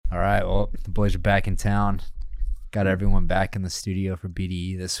All right. Well, the boys are back in town. Got everyone back in the studio for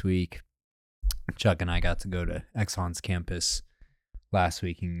BDE this week. Chuck and I got to go to Exxon's campus last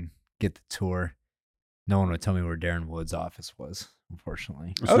week and get the tour. No one would tell me where Darren Wood's office was,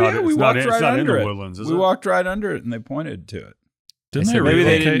 unfortunately. We walked right under it. Woodlands, we walked right under it, and they pointed to it. Didn't they maybe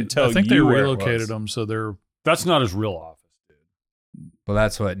relocate? they didn't tell I think you they where it relocated was. them, so they're. That's not his real office, dude. Well,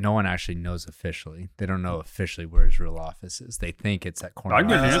 that's what no one actually knows officially. They don't know officially where his real office is. They think it's that corner. I can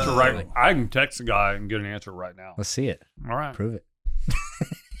get an office. answer right. I can text the guy and get an answer right now. Let's see it. All right. Prove it.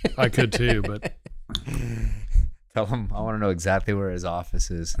 I could too, but Tell him I want to know exactly where his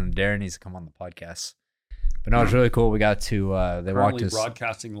office is, and Darren needs to come on the podcast. But no, it's really cool. We got to they walked Currently us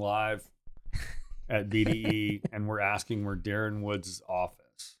broadcasting live at BDE, and we're asking where Darren Wood's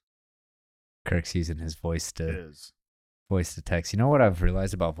office Kirk's using his voice to is. text. You know what I've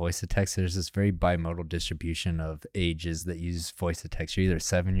realized about voice to text? There's this very bimodal distribution of ages that use voice to text. You're either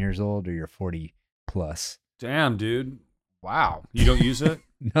 7 years old or you're 40 plus. Damn, dude. Wow. You don't use it?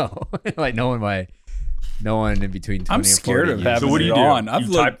 No, like no one in between 20 I'm and 40. scared of uses having So what do you do? on. I've You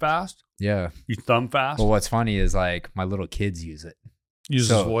looked- type fast? Yeah. You thumb fast? Well, what's funny is like my little kids use it. use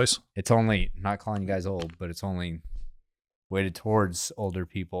So- his voice. It's only, not calling you guys old, but it's only weighted towards older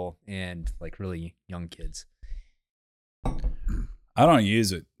people and like really young kids. I don't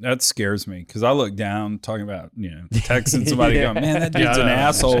use it. That scares me because I look down talking about, texting somebody Yeah. going, man, that dude's Yeah, an I know.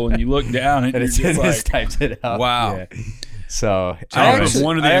 asshole. And you look down and And you're it's just like, typed it out. wow. Yeah. So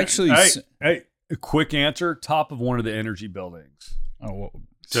Hey, a quick answer. Top of one of the energy buildings. oh, well,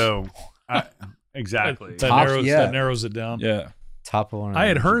 So, exactly. That Top- narrows, yeah. that narrows it down. yeah. top of one of the I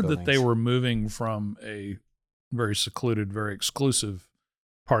had energy heard that they buildings. were moving from a very secluded, very exclusive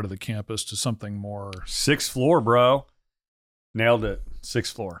part of the campus to something more. 6th floor, bro. Nailed it.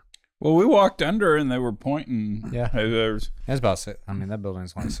 6th floor. Well, we walked under and they were pointing. Yeah. Hey, there's- That's about six. I mean, that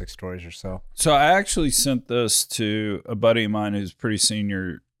building's only 6 stories or so. So I actually sent this to a buddy of mine who's pretty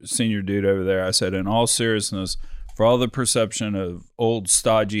senior dude over there. I said, in all seriousness, for all the perception of old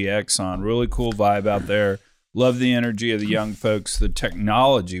stodgy Exxon, really cool vibe out there. Love the energy of the young folks. The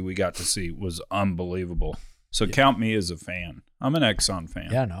technology we got to see was unbelievable. So count me as a fan. I'm an Exxon fan.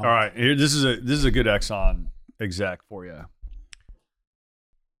 Yeah, no. All right. Here, this is a good Exxon exec for you.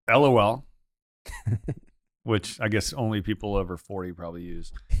 LOL, which I guess only people over 40 probably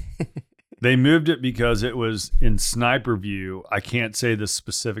use. They moved it because it was in sniper view. I can't say the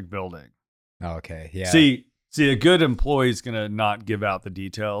specific building. Oh, okay. Yeah. See, a good employee is going to not give out the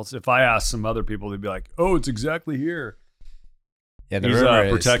details. If I ask some other people, they'd be like, "Oh, it's exactly here." Yeah, the He's rumor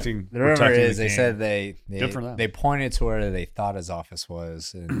is protecting. the rumor protecting is the they game. said Good for them. they pointed to where they thought his office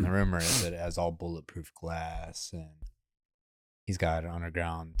was, and the rumor is that it has all bulletproof glass, and he's got an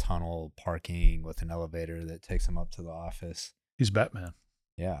underground tunnel parking with an elevator that takes him up to the office. He's Batman.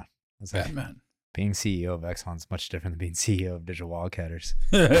 Yeah, it's like Batman. being CEO of Exxon is much different than being CEO of Digital Wildcatters.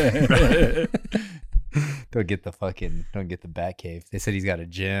 Don't get the bat cave. They said he's got a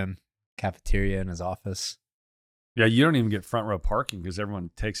gym, cafeteria in his office. Yeah, you don't even get front row parking because everyone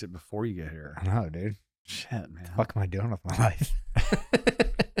takes it before you get here. I know, dude. Shit, man. What the fuck am I doing with my life?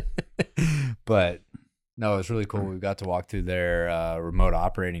 But no, it was really cool. We got to walk through their remote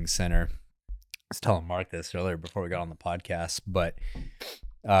operating center. I was telling Mark this earlier before we got on the podcast, but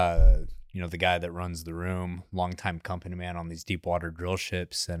the guy that runs the room, longtime company man on these deep water drill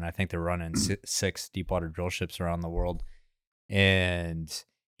ships, and I think they're running 6 deep water drill ships around the world. And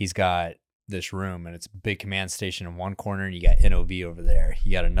he's got this room, and it's a big command station in one corner, and you got NOV over there.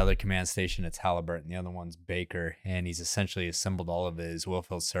 You got another command station, it's Halliburton, the other one's Baker, and he's essentially assembled all of his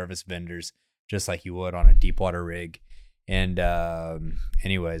oilfield service vendors just like you would on a deep water rig. And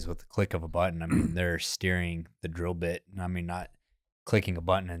anyways, with the click of a button, I mean, they're steering the drill bit. I mean, not clicking a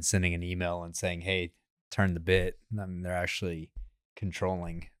button and sending an email and saying, hey, turn the bit. I mean, they're actually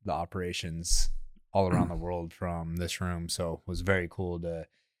controlling the operations all around the world from this room. So it was very cool to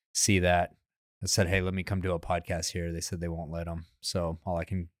see that. I said, hey, let me come do a podcast here. They said they won't let them. So all I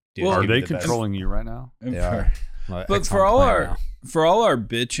can do is Are give they you the best. controlling you right now? They are. Well, But Exxon for all plant our now. for all our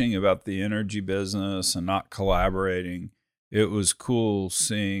bitching about the energy business and not collaborating, it was cool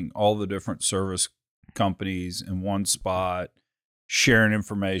seeing all the different service companies in one spot, sharing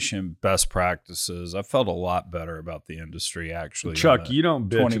information, best practices. I felt a lot better about the industry, actually. Chuck, in the you don't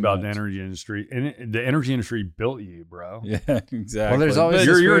bitch 20 about the minutes. energy industry. And the energy industry built you, bro. Yeah, exactly. Well, there's always But-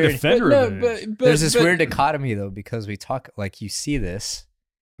 this You're a weird- defender but of no, it. but- There's this but- weird dichotomy though, because we talk like you see this.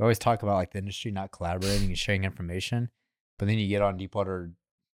 We always talk about like the industry not collaborating and sharing information, but then you get on deepwater.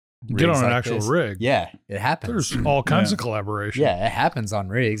 Get rigs on an like actual this. rig. Yeah, it happens. There's all kinds Yeah. of collaboration. Yeah, it happens on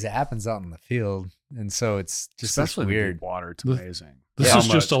rigs. It happens out in the field, and so it's just this Especially the weird. deep water. It's The- amazing. The This how is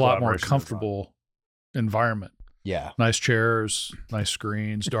just much a lot more collaboration goes on. comfortable environment. Yeah. Nice chairs, nice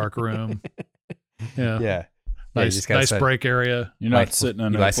screens, dark room. Yeah. Yeah. you Nice, just gotta nice set- break area. You're not Like, sitting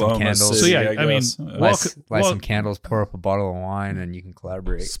in you light some Oklahoma candles. City, So, yeah, I mean, guess. light some candles, pour up a bottle of wine, and you can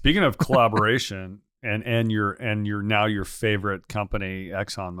collaborate. Speaking of collaboration, and your now your favorite company,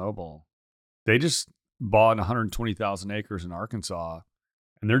 ExxonMobil, they just bought 120,000 acres in Arkansas,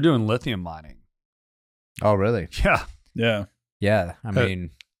 and they're doing lithium mining. Oh, really? Yeah. Yeah. Yeah. I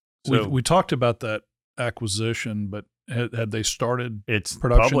mean, So we talked about that acquisition, but had they started? it's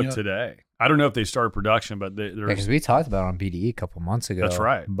production public yet? today. I don't know if they started production, but there's because we talked about it on BDE a couple months ago. That's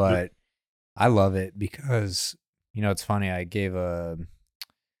right. But I love it because, it's funny. I gave what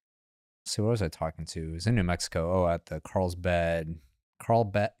was I talking to? It was in New Mexico. Oh, at the Carlsbad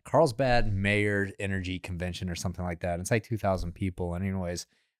Mayor Energy Convention or something like that. It's like 2,000 people. And anyways,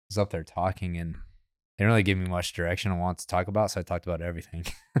 I was up there talking, and they didn't really give me much direction on what to talk about. So I talked about everything.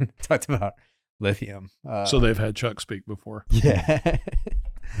 Talked about lithium. So they've had Chuck speak before. Yeah.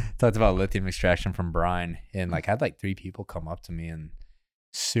 Talked about lithium extraction from brine, and I had 3 people come up to me and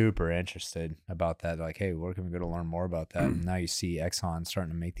super interested about that. Like, hey, where can we go to learn more about that? And now you see Exxon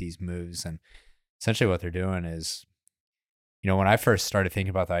starting to make these moves, and essentially what they're doing is, when I first started thinking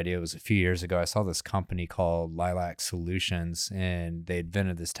about the idea, it was a few years ago. I saw this company called Lilac Solutions, and they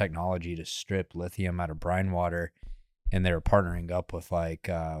invented this technology to strip lithium out of brine water, and they were partnering up with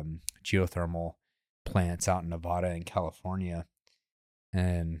geothermal plants out in Nevada and California.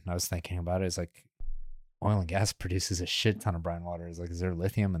 And I was thinking about it. It's like oil and gas produces a shit ton of brine water. It's like, is there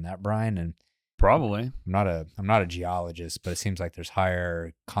lithium in that brine? And probably. I'm not a geologist, but it seems like there's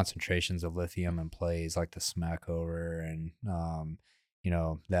higher concentrations of lithium in plays like the Smackover and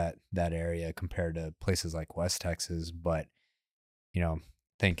that area compared to places like West Texas. But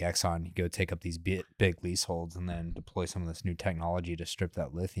think Exxon, you go take up these big leaseholds and then deploy some of this new technology to strip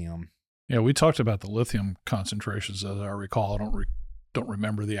that lithium. Yeah, we talked about the lithium concentrations, as I recall. I don't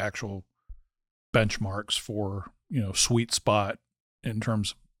remember the actual benchmarks for sweet spot in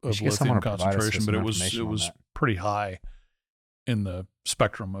terms of lithium concentration, but it was pretty high in the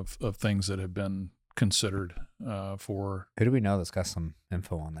spectrum of things that have been considered for. Who do we know that's got some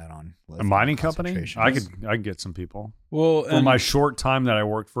info on that on A mining company? I could get some people. Well, for my short time that I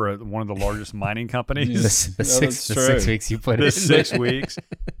worked for one of the largest mining companies, the 6 weeks you put in. The 6 weeks,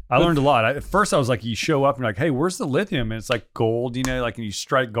 I learned a lot. At first, I was like, you show up and you're like, hey, where's the lithium? And it's like gold, and you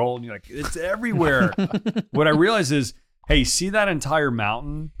strike gold and you're like, it's everywhere. What I realized is, hey, see that entire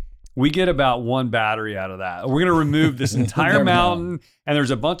mountain? We get about 1 battery out of that. We're going to remove this entire mountain, and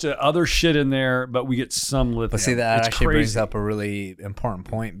there's a bunch of other shit in there, but we get some lithium. But see, that it's actually crazy. brings up a really important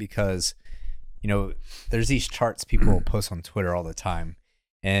point because, there's these charts people post on Twitter all the time,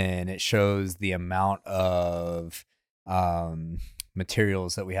 and it shows the amount of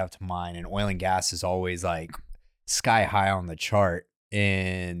materials that we have to mine, and oil and gas is always sky high on the chart,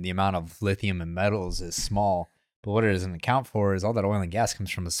 and the amount of lithium and metals is small. But what it doesn't account for is all that oil and gas comes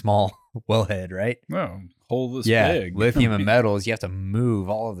from a small wellhead, right? No, hole this Yeah, big. lithium and metals, you have to move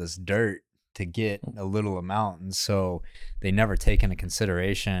all of this dirt to get a little amount. And so they never take into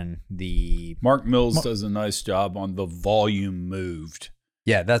consideration the... Mark Mills does a nice job on the volume moved.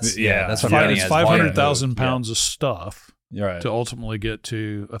 Yeah, that's what It's I'm getting at. 500,000 pounds of stuff Right. to ultimately get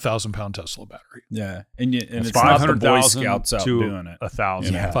to 1,000-pound Tesla battery. Yeah, and it's not the Boy Scouts out doing it.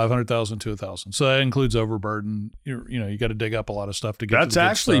 1,000. Yeah. 500,000 to 1,000. So that includes overburden. You got to dig up a lot of stuff to get. That's to the good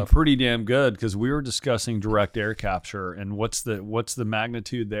actually stuff. pretty damn good because we were discussing direct air capture, and what's the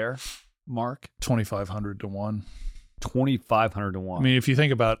magnitude there, Mark? 2,500 to 1. 2,500 to 1. I mean, if you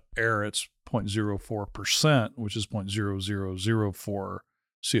think about air, it's 0.04%, which is 0.0004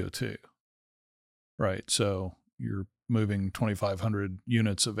 CO2. Right. So you're moving 2,500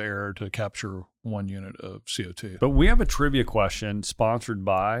 units of air to capture 1 unit of CO2. But we have a trivia question sponsored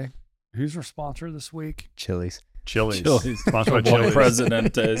by, who's our sponsor this week? Chili's. Chili's. Sponsored by Chili's.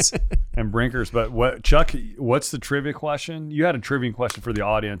 Presidentes. And Brinkers. But Chuck, what's the trivia question? You had a trivia question for the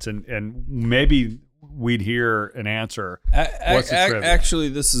audience, and maybe we'd hear an answer. What's the trivia? Actually,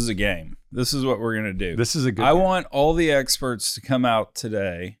 this is a game. This is what we're going to do. This is a good I game. want all the experts to come out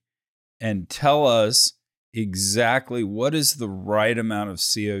today and tell us exactly what is the right amount of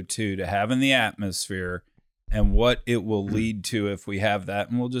CO2 to have in the atmosphere and what it will lead to if we have that.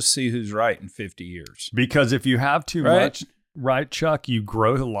 And we'll just see who's right in 50 years. Because if you have too Right? much, right, Chuck, you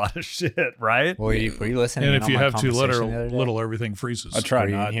grow a lot of shit, right? Were you listening? And in if on you my have too conversation the other day? little, everything freezes. I try Were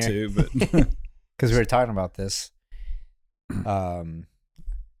you in not here? to, but Because we were talking about this.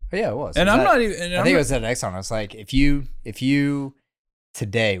 But yeah, it was. and Was I'm that- not even. And I I'm think it not- was at Exxon. I was like, if you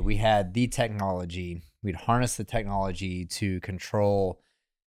today we had the technology we'd harness the technology to control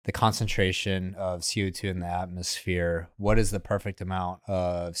the concentration of CO2 in the atmosphere. What is the perfect amount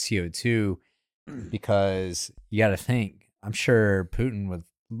of CO2? Because you got to think, I'm sure Putin would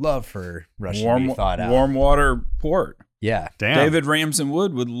love for Russia to be thawed out. Warm water port. Yeah. Damn. David Ramsden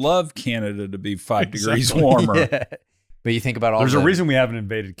Wood would love Canada to be 5 degrees warmer. Yeah. But you think about There's a reason we haven't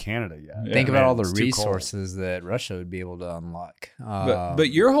invaded Canada yet. Think about all the resources that Russia would be able to unlock.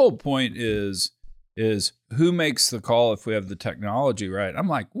 But your whole point is who makes the call if we have the technology, right? I'm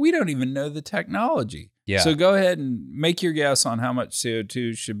like, we don't even know the technology. Yeah. So go ahead and make your guess on how much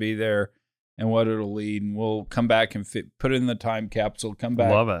CO2 should be there and what it'll lead. And we'll come back and put it in the time capsule, come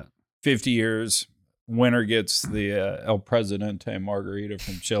back. Love it. 50 years. Winner gets the El Presidente margarita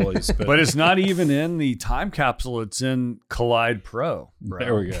from Chili's. But it's not even in the time capsule. It's in Collide Pro. Bro.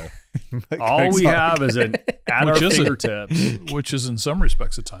 There we go. All we have is at our fingertips. Which is in some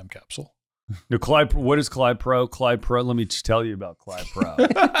respects a time capsule. No, what is Collide Pro? Collide Pro, let me just tell you about Collide Pro.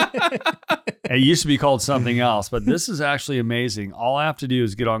 It used to be called something else, but this is actually amazing. All I have to do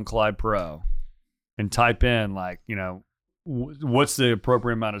is get on Collide Pro and type in, what's the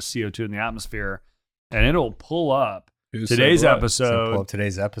appropriate amount of CO2 in the atmosphere, and it'll pull up today's episode.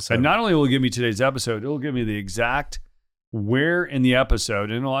 And not only will it give me today's episode, it'll give me the exact where in the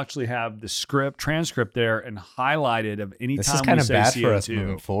episode, and it'll actually have the transcript there and highlighted of any this time is kind we of say bad CO2. for us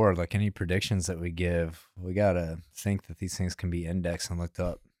moving forward. Like any predictions that we give, we got to think that these things can be indexed and looked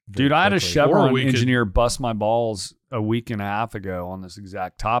up. Dude, I had a quickly. Chevron engineer bust my balls a week and a half ago on this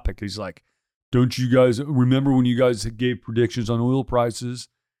exact topic. He's like, don't you guys remember when you guys gave predictions on oil prices?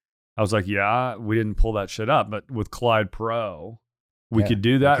 I was like, yeah, we didn't pull that shit up. But with Collide Pro, we could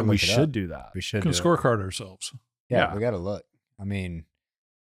do that, and we should do that. We should We can scorecard ourselves. Yeah, we got to look. I mean,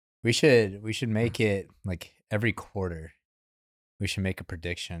 we should make it like every quarter. We should make a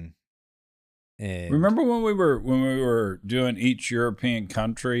prediction. And remember when we were doing each European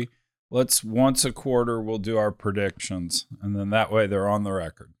country? Let's once a quarter we'll do our predictions, and then that way they're on the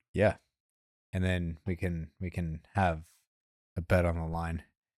record. Yeah, and then we can have a bet on the line.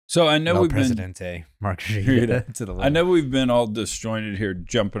 So I know we've Presidente margarita to the left. I know we've been all disjointed here,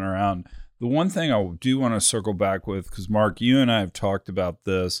 jumping around. The one thing I do want to circle back with, because Mark, you and I have talked about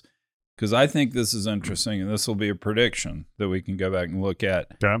this, because I think this is interesting, and this will be a prediction that we can go back and look at.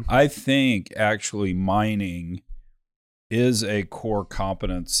 Okay. I think actually mining is a core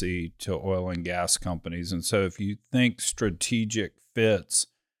competency to oil and gas companies. And so if you think strategic fits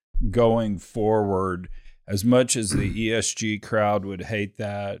going forward, as much as the ESG crowd would hate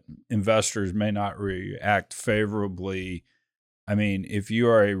that, investors may not react favorably. I mean, if you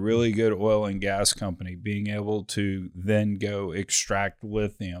are a really good oil and gas company, being able to then go extract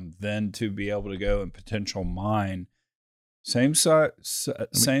lithium, then to be able to go and potential mine, same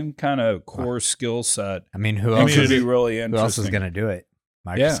kind of core skill set. I mean, who else would be really interesting? Who else is going to do it?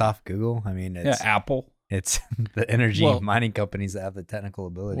 Microsoft, Google. I mean, it's Apple. It's the energy mining companies that have the technical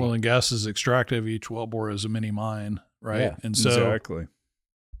ability. Well, and gas is extractive. Each wellbore is a mini mine, right? Yeah, and so, exactly.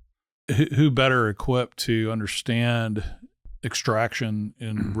 Who better equipped to understand extraction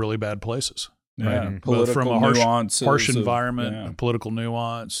in really bad places? Right? Yeah, both from a harsh environment, of, political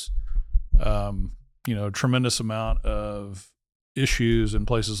nuance, tremendous amount of issues in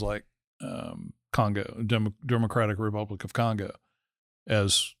places like Congo, Democratic Republic of Congo,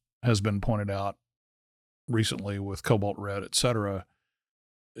 as has been pointed out recently with cobalt red, et cetera.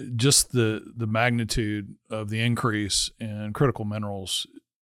 Just the magnitude of the increase in critical minerals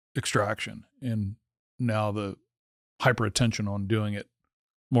extraction, and now the hyper attention on doing it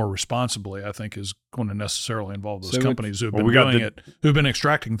more responsibly, I think, is going to necessarily involve those companies who've been who've been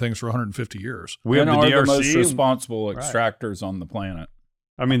extracting things for 150 years. We have the DRC, the most responsible extractors on the planet.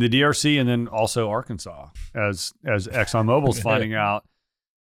 I mean, the DRC, and then also Arkansas, as ExxonMobil's finding out.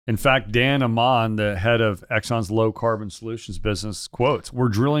 In fact, Dan Amon, the head of Exxon's low carbon solutions business, quotes, "We're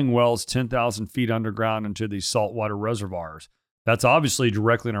drilling wells 10,000 feet underground into these saltwater reservoirs. That's obviously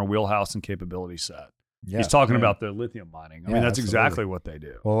directly in our wheelhouse and capability set." Yeah, he's talking about the lithium mining. I mean, that's exactly what they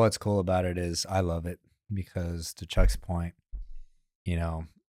do. Well, what's cool about it is I love it because, to Chuck's point,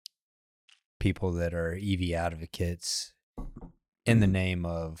 people that are EV advocates in the name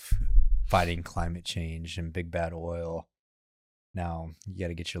of fighting climate change and big bad oil, now you got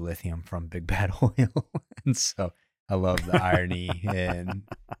to get your lithium from big bad oil. And so I love the irony and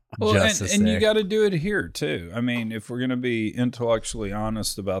justice and there. You got to do it here too. I mean, if we're going to be intellectually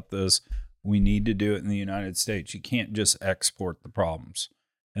honest about this, we need to do it in the United States. You can't just export the problems.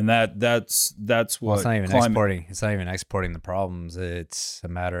 And that's what it's not even exporting. It's not even exporting the problems. It's a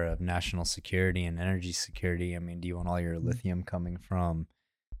matter of national security and energy security. I mean, do you want all your lithium coming from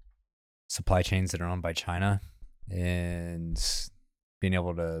supply chains that are owned by China, and being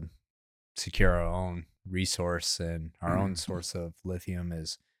able to secure our own resource and our own source of lithium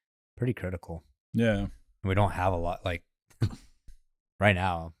is pretty critical. Yeah. We don't have a lot, like right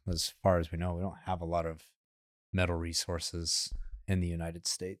now, as far as we know, we don't have a lot of metal resources in the United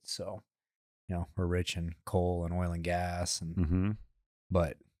States. So, we're rich in coal and oil and gas, and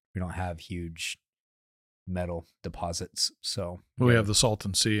but we don't have huge metal deposits. So we have the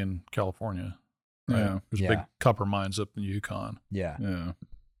Salton Sea in California. Right? Yeah. There's big copper mines up in Yukon. Yeah.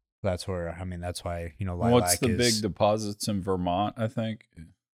 That's where, that's why, lilac what's the big deposits in Vermont, I think?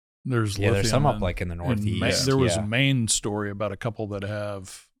 There's lithium. There's some up like in the Northeast. There was a Maine story about a couple that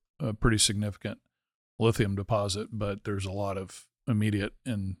have a pretty significant lithium deposit, but there's a lot of immediate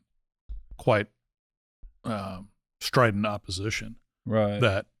and quite strident opposition. Right.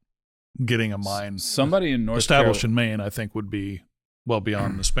 That getting a mine somebody in North established in Maine, I think, would be well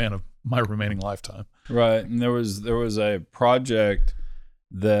beyond the span of my remaining lifetime. Right. And there was a project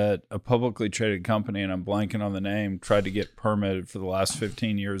that a publicly traded company, and I'm blanking on the name, tried to get permitted for the last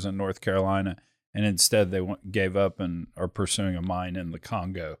 15 years in North Carolina, and instead they gave up and are pursuing a mine in the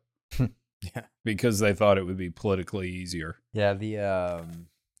Congo. Yeah. Because they thought it would be politically easier. Yeah, the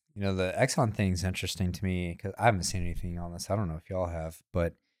the Exxon thing's interesting to me because I haven't seen anything on this. I don't know if y'all have,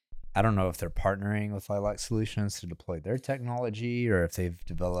 but I don't know if they're partnering with Lilac Solutions to deploy their technology or if they've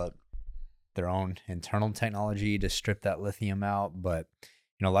developed their own internal technology to strip that lithium out. But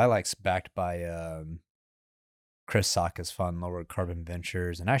Lilac's backed by Chris Sacca's fund, Lower Carbon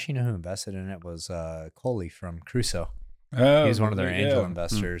Ventures, and actually, who invested in it was Coley from Crusoe. Oh, he was one of their angel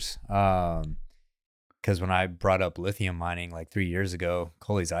investors. Because when I brought up lithium mining like 3 years ago,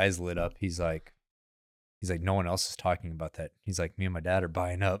 Coley's eyes lit up. He's like, no one else is talking about that. He's like, me and my dad are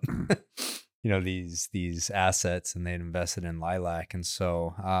buying up, these assets, and they invested in Lilac. And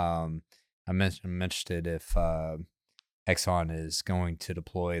so I'm interested if Exxon is going to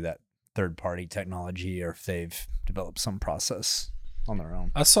deploy that third-party technology or if they've developed some process on their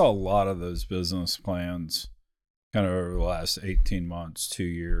own. I saw a lot of those business plans kind of over the last 18 months, 2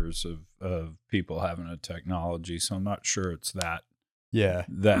 years of people having a technology. So I'm not sure it's that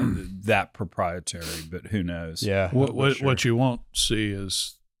proprietary, but who knows? Yeah. What you won't see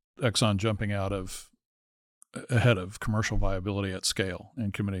is Exxon jumping out of ahead of commercial viability at scale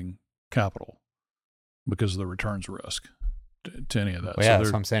and committing capital because of the returns risk to any of that. Well, yeah,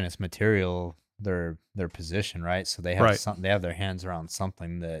 that's what I'm saying. It's material, their position, right? So they have they have their hands around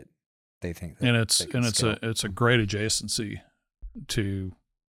something that they think that it's a great adjacency to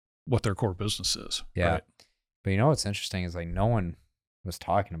what their core business is. Yeah. Right? But what's interesting is like no one was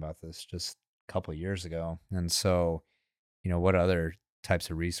talking about this just a couple of years ago. And so, what other types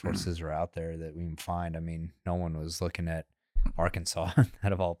of resources are out there that we can find? I mean, no one was looking at Arkansas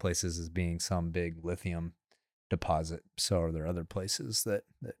out of all places as being some big lithium deposit. So are there other places that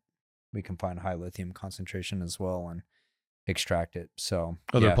we can find high lithium concentration as well and extract it? So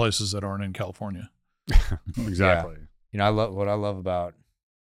other places that aren't in California. Exactly. Yeah. Here's what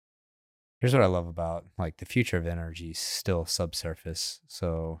I love about like the future of energy is still subsurface.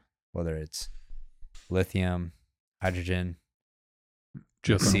 So whether it's lithium, hydrogen,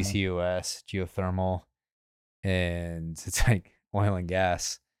 CCUS, geothermal, and it's like oil and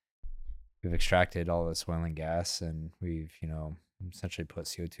gas. We've extracted all this oil and gas, and we've, essentially put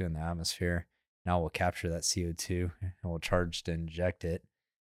CO2 in the atmosphere. Now we'll capture that CO2 and we'll charge to inject it.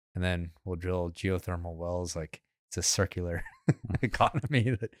 And then we'll drill geothermal wells. Like it's a circular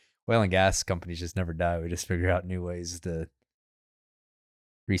economy that oil and gas companies just never die. We just figure out new ways to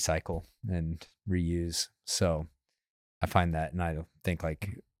recycle and reuse. So I find that, and I think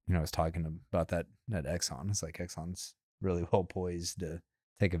like, I was talking about that at Exxon. It's like Exxon's really well poised to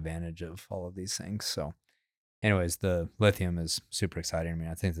take advantage of all of these things. So anyways, the lithium is super exciting. I mean,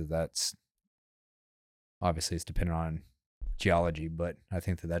 I think that's obviously it's dependent on geology, but I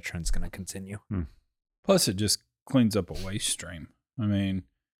think that trend's going to continue. Plus it just cleans up a waste stream. I mean,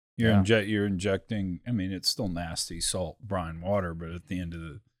 you're injecting, I mean, it's still nasty salt brine water, but at the end of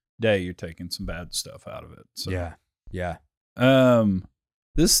the day, you're taking some bad stuff out of it. So yeah.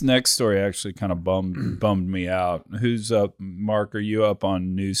 This next story actually kind of bummed me out. Who's up? Mark, are you up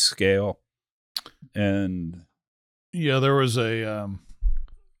on NuScale? And yeah, there was a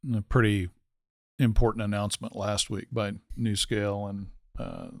pretty important announcement last week by NuScale, and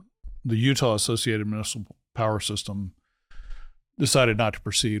the Utah Associated Municipal Power System decided not to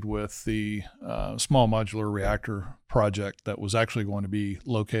proceed with the small modular reactor project that was actually going to be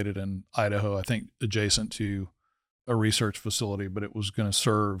located in Idaho, I think adjacent to a research facility, but it was going to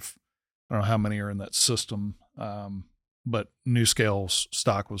serve, I don't know how many are in that system, but NuScale's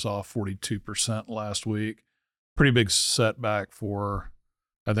stock was off 42% last week. Pretty big setback for,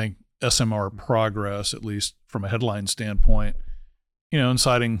 I think, SMR progress, at least from a headline standpoint, and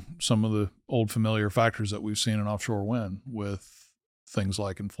citing some of the old familiar factors that we've seen in offshore wind with things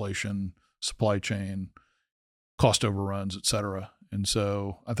like inflation, supply chain, cost overruns, et cetera. And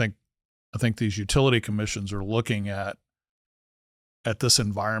so I think these utility commissions are looking at this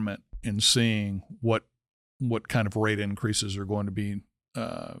environment and seeing what kind of rate increases are going to be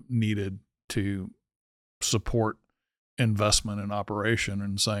needed to support investment and operation,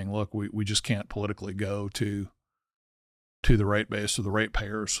 and saying, look, we just can't politically go to the rate base or the rate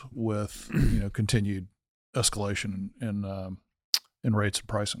payers with continued escalation in rates and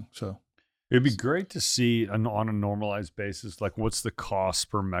pricing. So it'd be great to see on a normalized basis, like what's the cost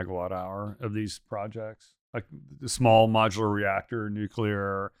per megawatt hour of these projects, like the small modular reactor,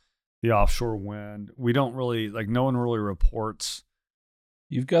 nuclear, the offshore wind. We don't really, like, no one really reports.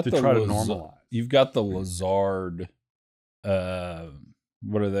 You've got to try to normalize. You've got the Lazard,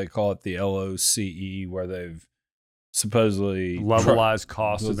 what do they call it? The LOCE, where they've supposedly levelized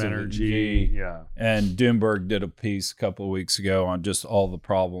cost of energy. Yeah. And Thunberg did a piece a couple of weeks ago on just all the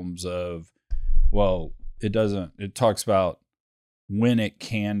problems of, well, it talks about when it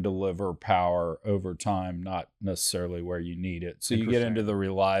can deliver power over time, not necessarily where you need it. So you get into the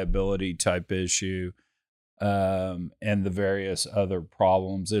reliability type issue, and the various other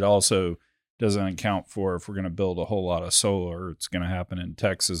problems. It also doesn't account for, if we're going to build a whole lot of solar, it's going to happen in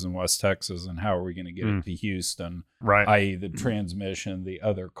Texas and West Texas, and how are we going to get it to Houston, right? I.e. the transmission, the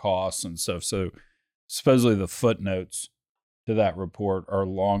other costs and stuff. So supposedly the footnotes to that report are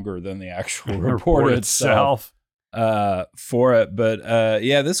longer than the actual report itself for it. But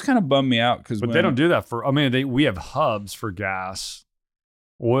yeah, this kind of bummed me out because they don't do that for. I mean, we have hubs for gas.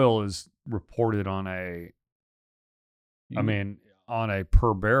 Oil is reported on a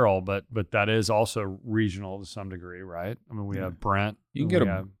per barrel, but that is also regional to some degree, right? I mean, we have Brent. You can get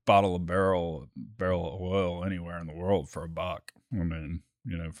a barrel of oil anywhere in the world for $1. I mean,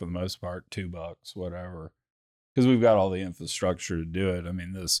 for the most part, $2, whatever. Because we've got all the infrastructure to do it. I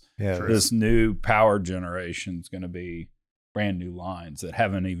mean, this new power generation is going to be brand new lines that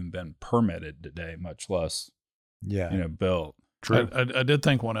haven't even been permitted today, much less, built. True. I did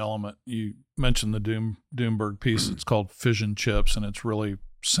think one element, you mentioned the Thunberg piece, it's called fission chips, and it's really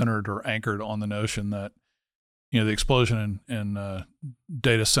centered or anchored on the notion that, the explosion in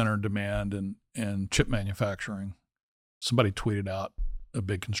data center demand and chip manufacturing. Somebody tweeted out a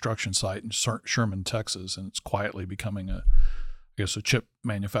big construction site in Sherman, Texas, and it's quietly becoming a chip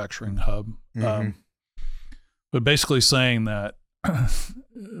manufacturing hub. But basically saying that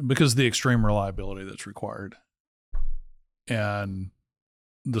because of the extreme reliability that's required and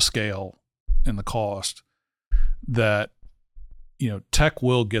the scale and the cost, that tech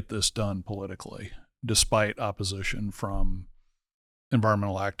will get this done politically, despite opposition from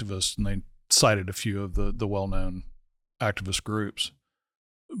environmental activists, and they cited a few of the well-known activist groups,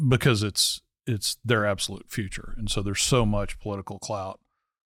 because it's their absolute future. And so there's so much political clout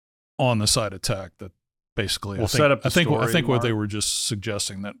on the side of tech that basically I think what they were just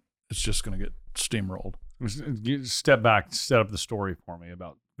suggesting, that it's just going to get steamrolled. Step back, set up the story for me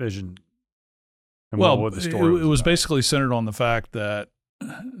about vision. What the story was basically centered on the fact that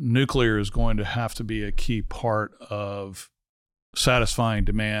nuclear is going to have to be a key part of satisfying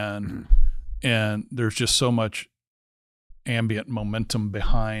demand, and there's just so much ambient momentum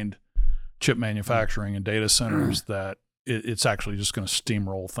behind chip manufacturing and data centers that it's actually just going to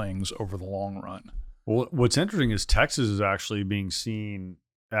steamroll things over the long run. Well, what's interesting is Texas is actually being seen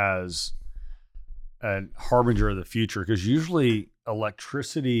as a harbinger of the future, because usually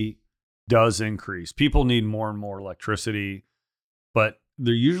electricity does increase. People need more and more electricity, but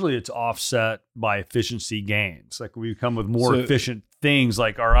it's offset by efficiency gains. Like we come with more efficient things,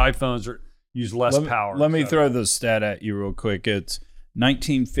 like our iPhones use less power. Let me throw the stat at you real quick. It's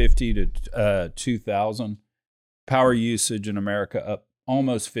 1950 to 2000. Power usage in America up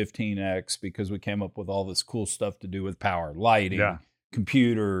almost 15x, because we came up with all this cool stuff to do with power, lighting,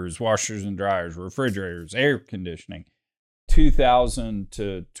 computers, washers and dryers, refrigerators, air conditioning. 2000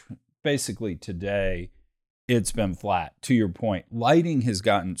 to basically today, it's been flat. To your point, lighting has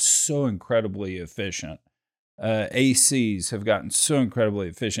gotten so incredibly efficient. ACs have gotten so incredibly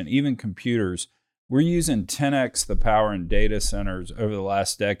efficient. Even computers, we're using 10x the power in data centers over the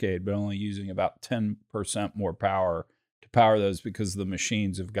last decade, but only using about 10% more power to power those, because the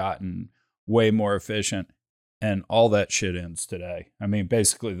machines have gotten way more efficient. And all that shit ends today. I mean,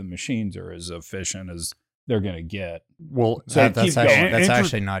 basically the machines are as efficient as they're going to get. Well, so that's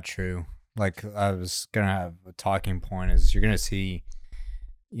actually not true. Like I was going to have a talking point is you're going to see,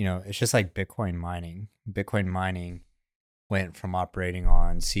 it's just like Bitcoin mining. Bitcoin mining went from operating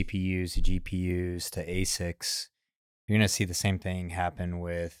on CPUs to GPUs to ASICs. You're going to see the same thing happen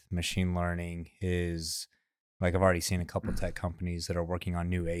with machine learning. Is like I've already seen a couple of tech companies that are working on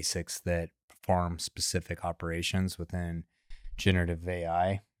new ASICs that perform specific operations within generative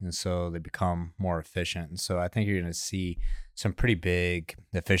AI. And so they become more efficient. And so I think you're going to see some pretty big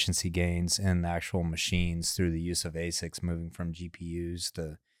efficiency gains in the actual machines through the use of ASICs, moving from GPUs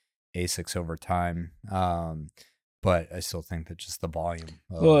to ASICs over time. But I still think that just the volume.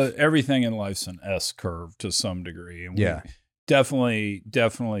 Well, everything in life's an S curve to some degree. And definitely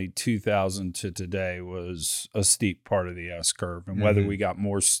 2000 to today was a steep part of the S curve. And whether we got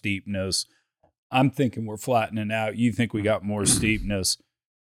more steepness, I'm thinking we're flattening out. You think we got more steepness.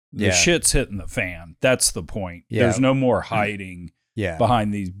 The shit's hitting the fan. That's the point. Yeah. There's no more hiding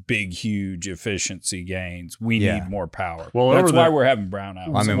behind these big, huge efficiency gains. We need more power. Well, that's why we're having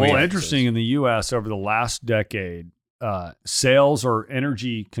brownouts. I mean, interesting in the U.S. over the last decade, sales or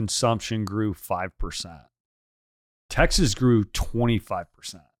energy consumption grew 5%. Texas grew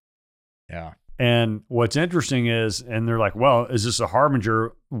 25%. Yeah. And what's interesting is, and they're like, well, is this a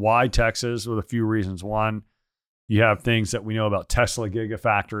harbinger? Why Texas? With a few reasons. One, you have things that we know about Tesla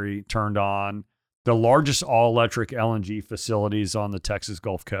Gigafactory turned on, the largest all-electric LNG facilities on the Texas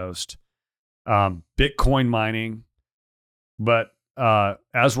Gulf Coast, Bitcoin mining. But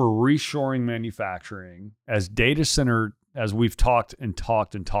as we're reshoring manufacturing, as we've talked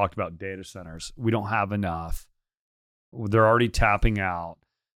about data centers, we don't have enough. They're already tapping out,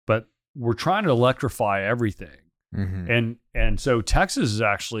 but we're trying to electrify everything. And so Texas is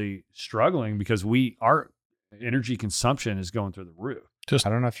actually struggling because our energy consumption is going through the roof. I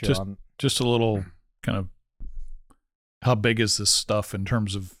don't know if you're just a little kind of how big is this stuff in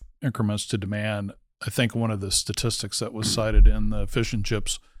terms of increments to demand. I think one of the statistics that was cited in the Fish and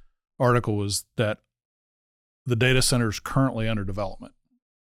Chips article was that the data centers currently under development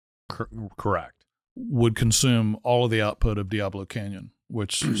correct would consume all of the output of Diablo Canyon,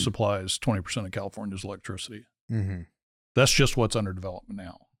 which supplies 20% of California's electricity. That's just what's under development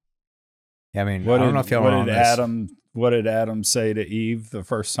now. Yeah, I mean, I don't know if y'all were on this. What did Adam say to Eve the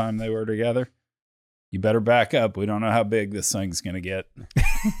first time they were together? You better back up. We don't know how big this thing's going to get.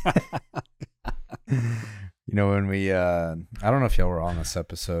 When we, I don't know if y'all were on this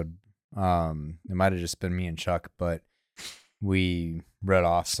episode. It might have just been me and Chuck, but we read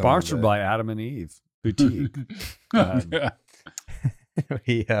off some sponsored by Adam and Eve Boutique.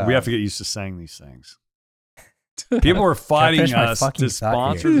 We have to get used to saying these things. People are fighting us to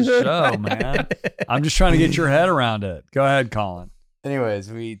sponsor the show, man. I'm just trying to get your head around it. Go ahead, Colin.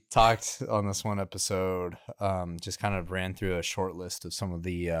 Anyways, we talked on this one episode, just kind of ran through a short list of some of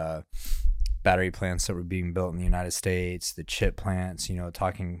the battery plants that were being built in the United States, the chip plants,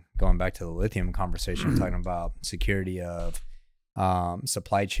 going back to the lithium conversation, talking about security of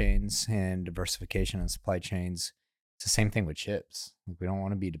supply chains and diversification in supply chains. It's the same thing with chips. We don't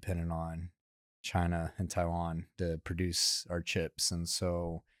want to be dependent on China and Taiwan to produce our chips. And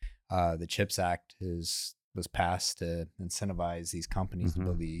so the CHIPS Act was passed to incentivize these companies to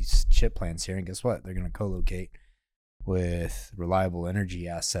build these chip plants here. And guess what? They're going to co-locate with reliable energy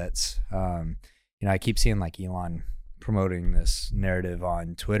assets. I keep seeing like Elon promoting this narrative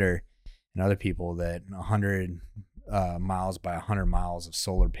on Twitter and other people that 100 miles by 100 miles of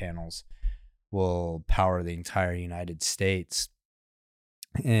solar panels will power the entire United States.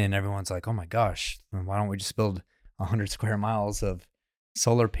 And everyone's like, oh my gosh, why don't we just build 100 square miles of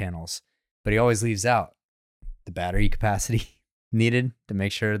solar panels? But he always leaves out the battery capacity needed to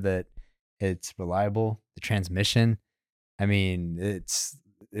make sure that it's reliable, the transmission. I mean,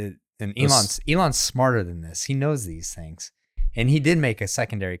 and Elon's smarter than this. He knows these things. And he did make a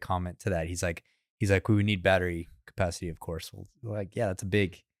secondary comment to that. He's like, we need battery capacity, of course. We're like, yeah, that's a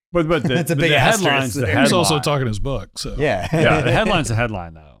big. But that's a big headline's the headline. He's also talking his book. So yeah. The headline's the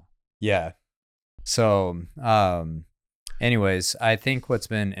headline though. Yeah. So, anyways, I think what's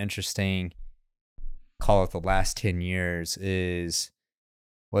been interesting, call it the last 10 years, is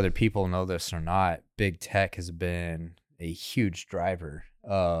whether people know this or not, big tech has been a huge driver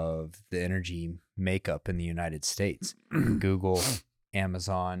of the energy makeup in the United States. Google,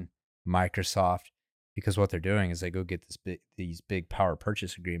 Amazon, Microsoft, because what they're doing is they go get these big power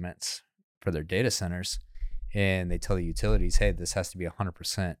purchase agreements for their data centers, and they tell the utilities, hey, this has to be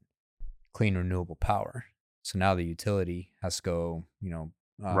 100% clean renewable power. So now the utility has to go,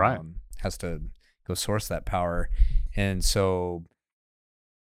 has to go source that power. And so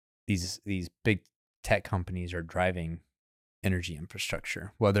these big tech companies are driving energy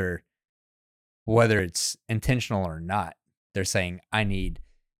infrastructure, whether whether it's intentional or not, they're saying, I need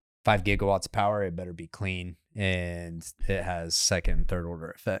 5 gigawatts of power. It better be clean. And it has second and third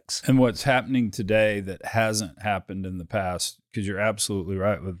order effects. And what's happening today that hasn't happened in the past, because you're absolutely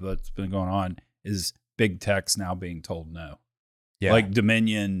right with what's been going on, is big tech's now being told no. Yeah. Like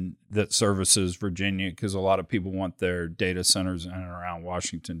Dominion that services Virginia, because a lot of people want their data centers in and around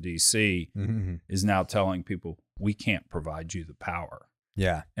Washington, D.C., is now telling people, we can't provide you the power.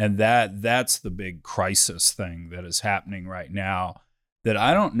 Yeah. And that's the big crisis thing that is happening right now that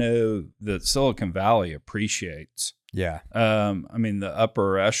I don't know that Silicon Valley appreciates. Yeah. I mean, the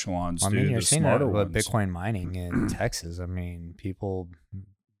upper echelons do, you're the seeing smarter that with ones. Bitcoin mining in Texas. I mean, people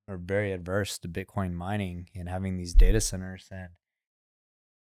are very adverse to Bitcoin mining and having these data centers. And,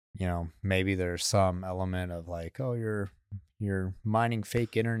 you know, maybe there's some element of like, oh, you're mining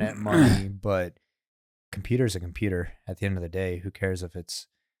fake internet money, but computer's a computer at the end of the day. Who cares if it's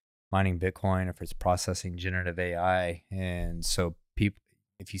mining Bitcoin, if it's processing generative AI? And so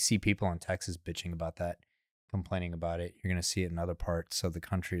if you see people in Texas bitching about that, complaining about it, you're going to see it in other parts of the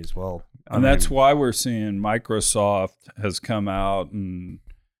country as well. And that's why we're seeing Microsoft has come out and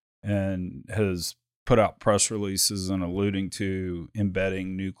has put out press releases and alluding to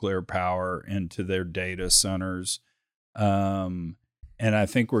embedding nuclear power into their data centers. And I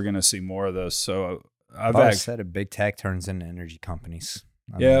think we're going to see more of this. So I've always said a big tech turns into energy companies.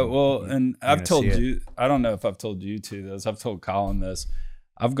 And I've told you, I don't know if I've told you two this. I've told Colin this.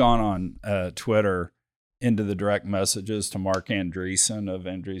 I've gone on Twitter into the direct messages to Mark Andreessen of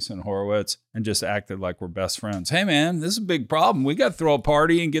Andreessen Horowitz and just acted like we're best friends. Hey, man, this is a big problem. We got to throw a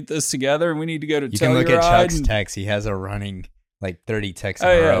party and get this together, and we need to go to Telluride. You can look at Chuck's text. He has a running like 30 texts in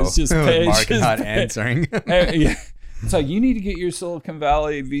a row. It's just Mark not answering. It's like, you need to get your Silicon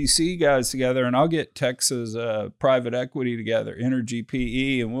Valley VC guys together, and I'll get Texas private equity together, Energy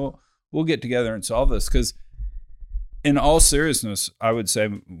PE, and we'll get together and solve this. Because in all seriousness, I would say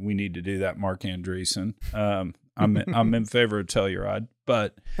we need to do that, Mark Andreessen. I'm in favor of Telluride,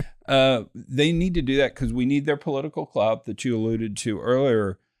 but they need to do that because we need their political clout that you alluded to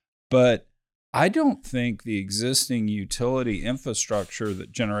earlier. But I don't think the existing utility infrastructure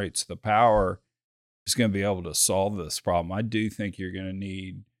that generates the power is going to be able to solve this problem. I do think you're going to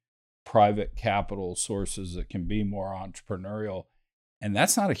need private capital sources that can be more entrepreneurial. And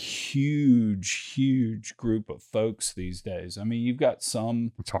that's not a huge group of folks these days. I mean, you've got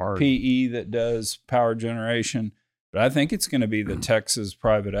some PE that does power generation, but I think it's going to be the Texas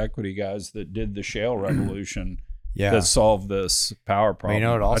private equity guys that did the shale revolution that solved this power problem.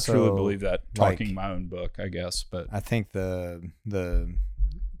 Well, also, I truly believe that, talking my own book, I guess. But I think the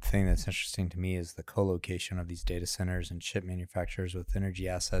thing that's interesting to me is the co-location of these data centers and chip manufacturers with energy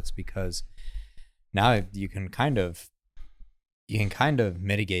assets, because now you can kind of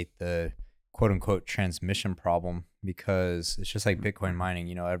mitigate the quote unquote transmission problem, because it's just like Bitcoin mining.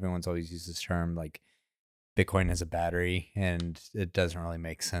 You know, everyone's always used this term like Bitcoin as a battery, and it doesn't really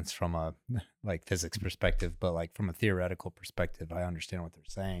make sense from a like physics perspective, but like from a theoretical perspective, I understand what they're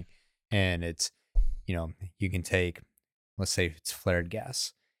saying. And it's, you know, you can take, let's say it's flared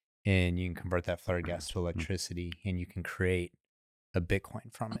gas, and you can convert that flared gas to electricity, and you can create a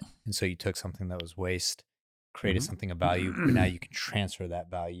Bitcoin from it. And so you took something that was waste, created something of value, but now you can transfer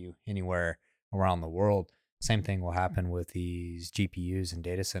that value anywhere around the world. Same thing will happen with these GPUs and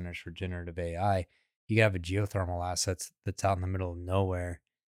data centers for generative AI. You can have a geothermal asset that's out in the middle of nowhere,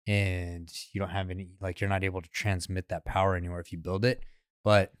 and you don't have any, like, you're not able to transmit that power anywhere if you build it.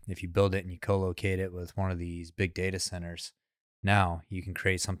 But if you build it and you co-locate it with one of these big data centers, now you can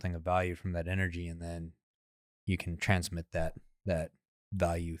create something of value from that energy, and then you can transmit that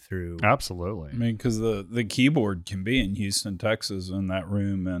value through. Absolutely. I mean, because the keyboard can be in Houston, Texas, in that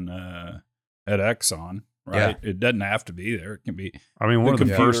room and at Exxon, right? Yeah. It doesn't have to be there. It can be. I mean, one of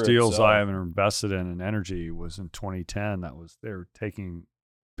the first deals I ever invested in energy was in 2010. They're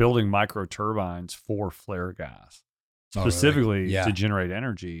building micro turbines for flare gas, specifically to generate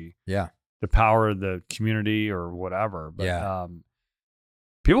energy. Yeah. To power the community or whatever. But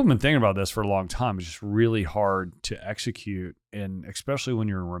people have been thinking about this for a long time. It's just really hard to execute, and especially when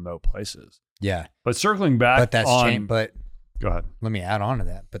you're in remote places. Yeah. But circling back, but go ahead. Let me add on to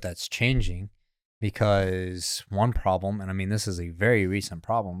that. But that's changing, because one problem, and I mean, this is a very recent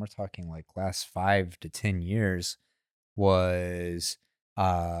problem, we're talking like last 5 to 10 years, was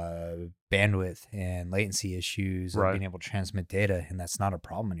bandwidth and latency issues of being able to transmit data. And that's not a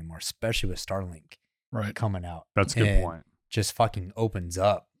problem anymore, especially with Starlink coming out. That's a good point. Just fucking opens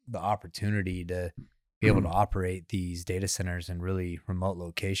up the opportunity to be able to operate these data centers in really remote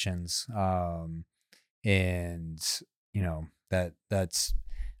locations. And you know, that's,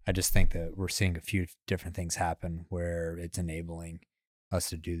 I just think that we're seeing a few different things happen where it's enabling us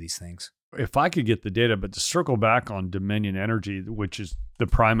to do these things. If I could get the data, but to circle back on Dominion Energy, which is the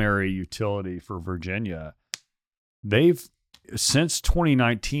primary utility for Virginia, since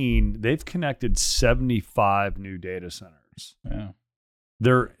 2019, they've connected 75 new data centers. Yeah.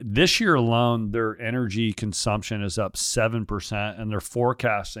 This year alone, their energy consumption is up 7%, and they're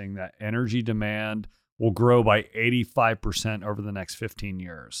forecasting that energy demand will grow by 85% over the next 15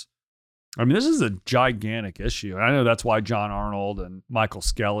 years. I mean, this is a gigantic issue. And I know that's why John Arnold and Michael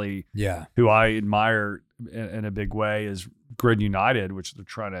Skelly, who I admire in a big way, is Grid United, which they're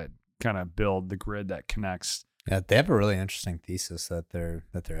trying to kind of build the grid that connects. Yeah, they have a really interesting thesis that they're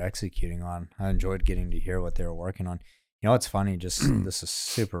executing on. I enjoyed getting to hear what they were working on. You know, it's funny, just this is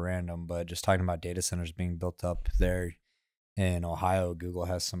super random, but just talking about data centers being built up there in Ohio, Google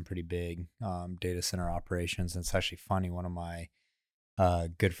has some pretty big data center operations. And it's actually funny. One of my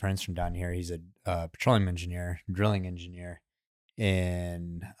good friends from down here, he's a petroleum engineer, drilling engineer,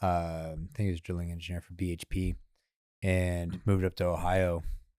 and I think he was drilling engineer for BHP, and moved up to Ohio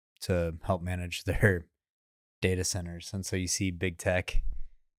to help manage their data centers. And so you see big tech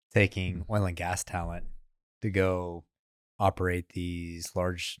taking oil and gas talent to go operate these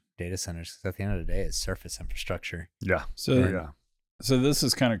large data centers, because at the end of the day, it's surface infrastructure. Yeah. So this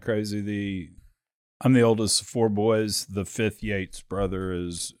is kind of crazy. I'm the oldest of 4 boys. The 5th Yates brother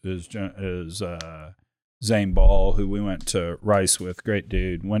is Zane Ball, who we went to Rice with. Great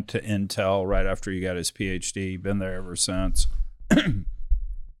dude. Went to Intel right after he got his PhD. Been there ever since.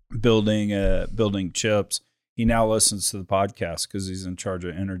 building chips. He now listens to the podcast because he's in charge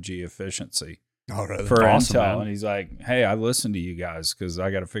of energy efficiency. Oh, really? For awesome, Intel, man. and he's like, "Hey, I listened to you guys because I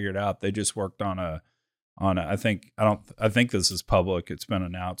got to figure it out." They just worked on a. I think this is public. It's been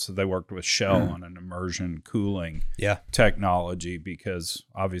announced that they worked with Shell on an immersion cooling technology, because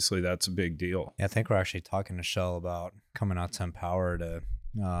obviously that's a big deal. Yeah, I think we're actually talking to Shell about coming out to Empower to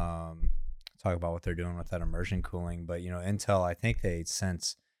talk about what they're doing with that immersion cooling. But Intel, I think they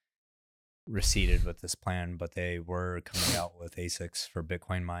since receded with this plan, but they were coming out with ASICs for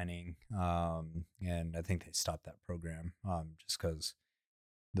Bitcoin mining, and I think they stopped that program just because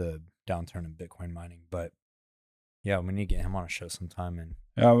the downturn in Bitcoin mining. But yeah, we need to get him on a show sometime and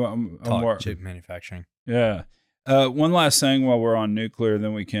talk chip manufacturing. Yeah. One last thing while we're on nuclear,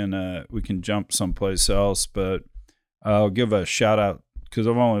 then we can jump someplace else. But I'll give a shout out because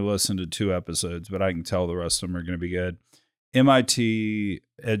I've only listened to 2 episodes, but I can tell the rest of them are going to be good. MIT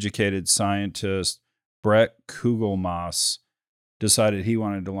educated scientist Brett Kugelmass decided he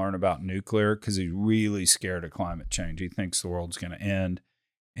wanted to learn about nuclear because he's really scared of climate change. He thinks the world's going to end.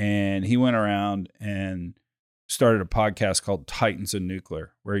 And he went around and started a podcast called Titans of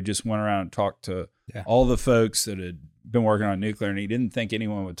Nuclear, where he just went around and talked to all the folks that had been working on nuclear, and he didn't think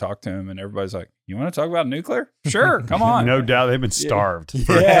anyone would talk to him. And everybody's like, "You want to talk about nuclear? Sure, come on." No doubt they've been starved.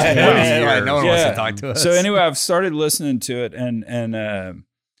 No one wants to talk to us. So anyway, I've started listening to it, and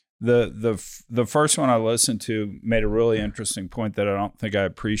the first one I listened to made a really interesting point that I don't think I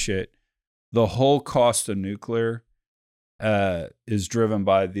appreciate. The whole cost of nuclear is driven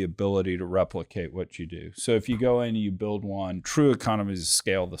by the ability to replicate what you do. So if you go in and you build one, true economies of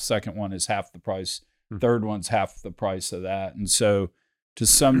scale, the second one is half the price, third one's half the price of that. And so to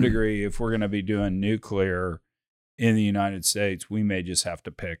some degree, if we're going to be doing nuclear in the United States, we may just have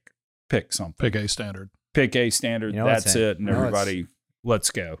to pick something. Pick a standard. That's it. And everybody, let's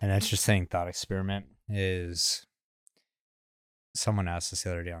go. An interesting thought experiment is, someone asked this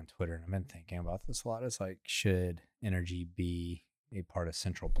the other day on Twitter, and I've been thinking about this a lot. It's like, should energy be a part of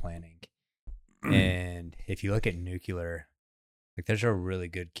central planning? And if you look at nuclear, like, there's a really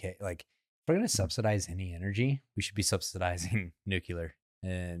good case. Like, if we're going to subsidize any energy, we should be subsidizing nuclear,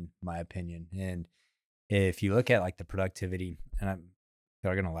 in my opinion. And if you look at like the productivity, and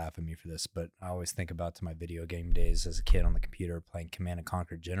they're going to laugh at me for this, but I always think about to my video game days as a kid on the computer playing Command and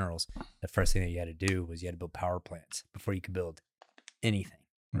Conquer Generals. The first thing that you had to do was you had to build power plants before you could build anything.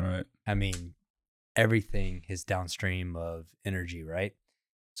 Right. I mean, everything is downstream of energy, right?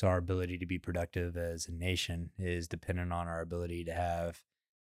 So our ability to be productive as a nation is dependent on our ability to have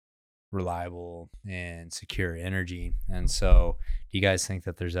reliable and secure energy. And so do you guys think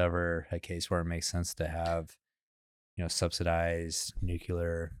that there's ever a case where it makes sense to have, subsidized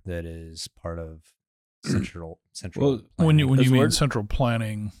nuclear that is part of central well, when you mean central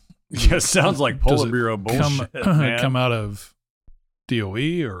planning, yeah, it sounds like Politburo bullshit. Come out of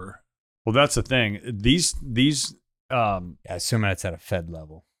DOE or? Well, that's the thing. These assuming it's at a Fed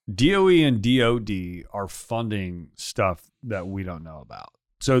level. DOE and DOD are funding stuff that we don't know about.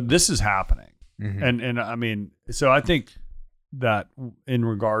 So this is happening. And I mean, so I think that in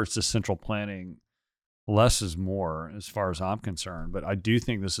regards to central planning, less is more as far as I'm concerned. But I do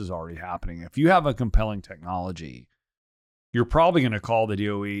think this is already happening. If you have a compelling technology, you're probably going to call the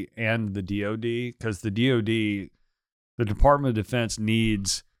DOE and the DOD, because the DOD, the Department of Defense,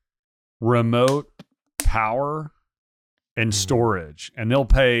 needs remote power and storage. And they'll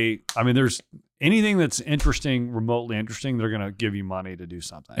pay, I mean, there's anything that's interesting, remotely interesting, they're going to give you money to do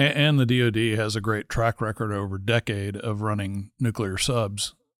something. And the DOD has a great track record over a decade of running nuclear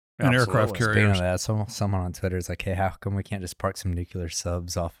subs and aircraft carriers. Speaking of that, someone on Twitter is like, hey, how come we can't just park some nuclear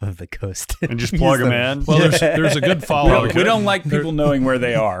subs off of the coast and just plug them in? Well, there's a good follow-up. We don't like people knowing where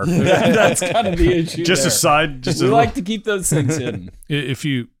they are. That's kind of the issue. Just there. aside, we like to keep those things hidden. If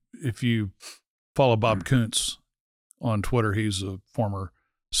you follow Bob Kuntz on Twitter, he's a former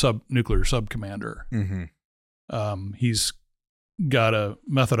nuclear sub commander. Mm-hmm. He's got a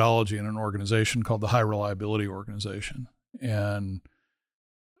methodology in an organization called the High Reliability Organization. And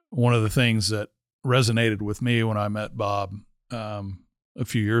one of the things that resonated with me when I met Bob a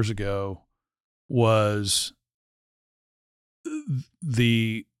few years ago was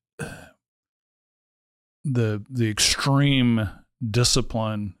the extreme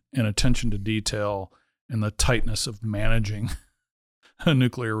discipline and attention to detail and the tightness of managing a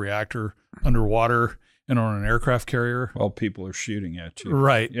nuclear reactor underwater and on an aircraft carrier while people are shooting at you.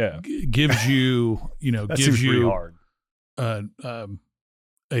 Right. Yeah. Gives you, that gives seems pretty you hard.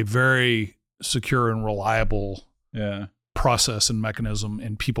 A very secure and reliable Yeah. process and mechanism,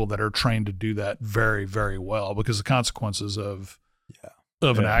 and people that are trained to do that very, very well, because the consequences of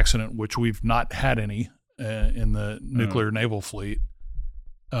an accident, which we've not had any in the nuclear naval fleet,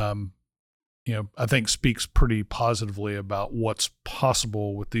 I think speaks pretty positively about what's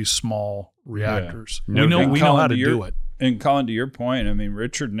possible with these small reactors. Yeah. We know how to do it. And Colin, to your point, I mean,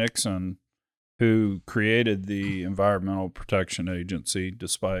 Richard Nixon, who created the Environmental Protection Agency,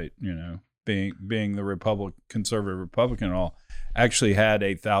 despite, being the conservative Republican and all, actually had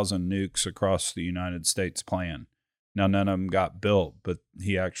 8,000 nukes across the United States plan. Now, none of them got built, but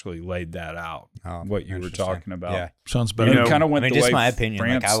he actually laid that out, what you were talking about. Yeah. Sounds better. And it kind of went the just way my opinion,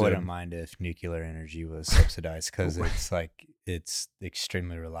 France I wouldn't did. mind if nuclear energy was subsidized, because it's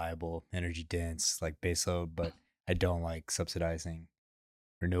extremely reliable, energy dense, like baseload, but I don't like subsidizing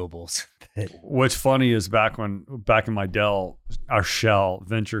renewables. What's funny is back in my our Shell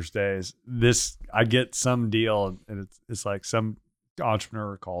Ventures days, I get some deal, and it's like some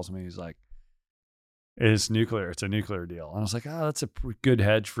entrepreneur calls me. He's like, "It's nuclear. It's a nuclear deal." And I was like, "Oh, that's a good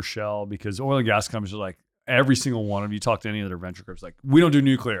hedge for Shell," because oil and gas companies are like, every single one of you talk to any of their venture groups, like, we don't do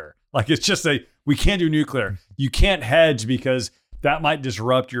nuclear. Like, it's just we can't do nuclear. You can't hedge because that might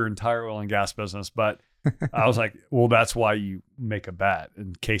disrupt your entire oil and gas business. But I was like, well, that's why you make a bet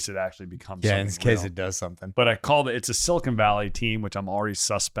in case it actually becomes something in case real. it does something. But I called it's a Silicon Valley team, which I'm already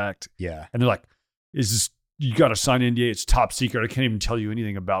suspect. Yeah. And they're like, you got to sign NDA. It's top secret. I can't even tell you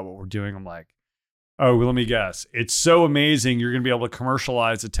anything about what we're doing. I'm like, oh, well, let me guess. It's so amazing. You're going to be able to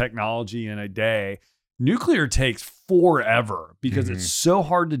commercialize the technology in a day. Nuclear takes forever because it's so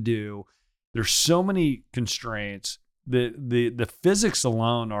hard to do. There's so many constraints. The physics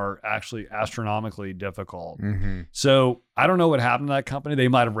alone are actually astronomically difficult. Mm-hmm. So I don't know what happened to that company. They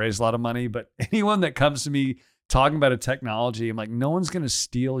might have raised a lot of money, but anyone that comes to me talking about a technology, I'm like, no one's going to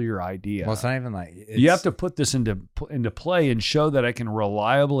steal your idea. Well, it's not even like you have to put this into play and show that I can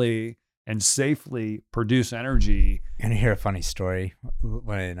reliably and safely produce energy. I'm gonna hear a funny story.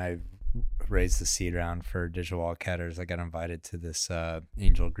 When I raised the seed round for digital wildcatters, I got invited to this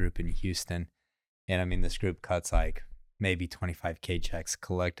angel group in Houston, and I mean, this group cuts like maybe 25K checks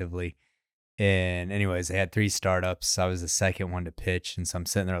collectively. And anyways, they had 3 startups. I was the second one to pitch, and so I'm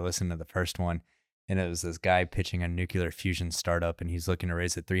sitting there listening to the first one, and it was this guy pitching a nuclear fusion startup, and he's looking to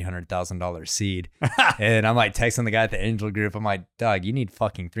raise a $300,000 seed. And I'm like texting the guy at the angel group. I'm like, Doug, you need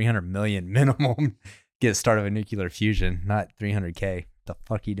fucking 300 million minimum get started with nuclear fusion, not 300K. The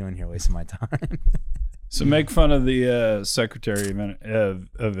fuck are you doing here, wasting my time? So make fun of the Secretary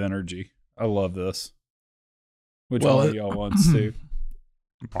of Energy. I love this. Which one of y'all wants to?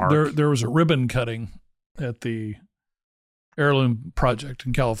 There was a ribbon cutting at the Heirloom Project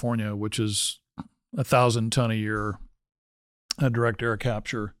in California, which is 1,000 ton a year direct air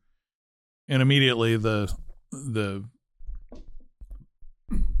capture, and immediately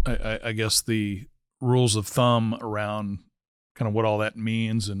I guess the rules of thumb around kind of what all that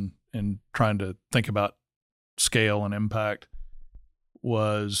means and trying to think about scale and impact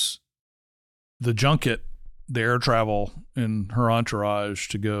was the junket, the air travel and her entourage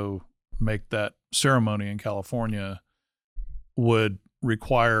to go make that ceremony in California would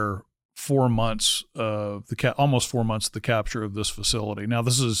require 4 months of almost 4 months of the capture of this facility. Now,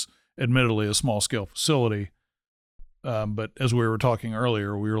 this is admittedly a small scale facility, but as we were talking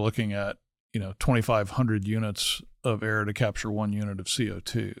earlier, we were looking at 2,500 units of air to capture 1 unit of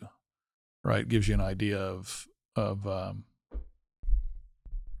CO2. Right, gives you an idea of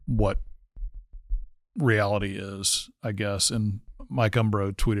what reality is, I guess. And Mike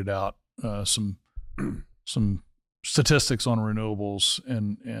Umbro tweeted out some statistics on renewables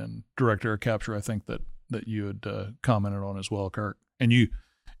and direct air capture. I think that you had commented on as well, Kirk. And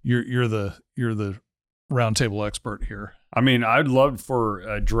you're the roundtable expert here. I mean, I'd love for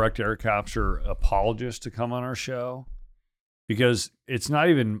a direct air capture apologist to come on our show, because it's not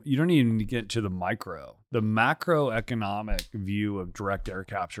even, you don't even get to the micro. The macroeconomic view of direct air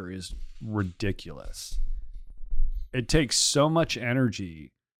capture is ridiculous. It takes so much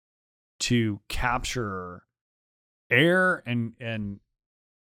energy to capture air and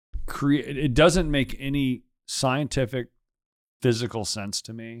create. It doesn't make any scientific, physical sense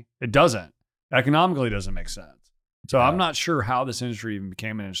to me. It doesn't. Economically, it doesn't make sense. So I'm not sure how this industry even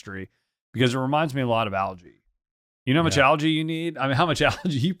became an industry, because it reminds me a lot of algae. You know how much algae you need? I mean, how much algae?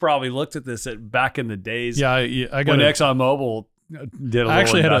 You probably looked at this back in the days. Yeah, I got when ExxonMobil did. I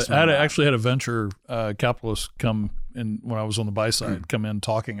actually had a venture capitalist come in when I was on the buy side, come in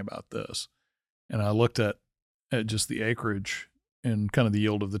talking about this, and I looked at just the acreage and kind of the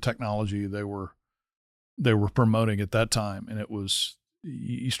yield of the technology they were promoting at that time, and it was,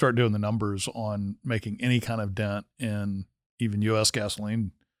 you start doing the numbers on making any kind of dent in even U.S.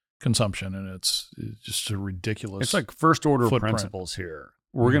 gasoline consumption, and it's just a ridiculous. It's like first order principles here.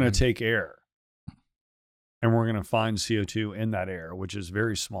 We're going to take air and we're going to find CO2 in that air, which is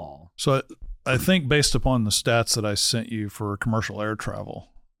very small. So I think based upon the stats that I sent you for commercial air travel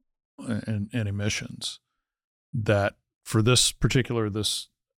and emissions, that for this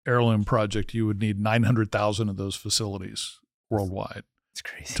heirloom project, you would need 900,000 of those facilities worldwide. It's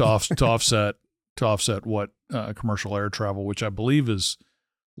crazy. to offset what commercial air travel, which I believe is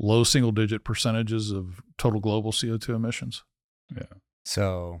low single-digit percentages of total global CO2 emissions. Yeah.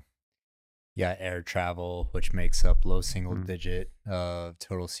 So, air travel, which makes up low single-digit of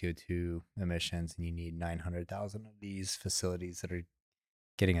total CO2 emissions, and you need 900,000 of these facilities that are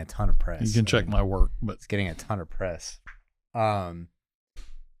getting a ton of press. You can check my work, but it's getting a ton of press. I'm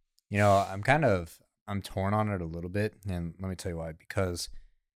torn on it a little bit, and let me tell you why. Because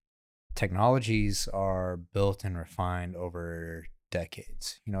technologies are built and refined over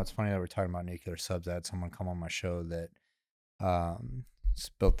decades. It's funny that we're talking about nuclear subs. I had someone come on my show that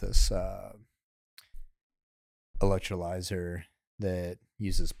built this electrolyzer that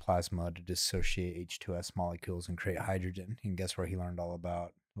uses plasma to dissociate H2S molecules and create hydrogen. And guess where he learned all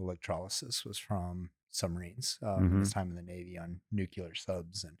about electrolysis was from submarines, his time in the Navy on nuclear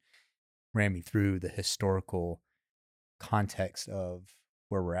subs, and ran me through the historical context of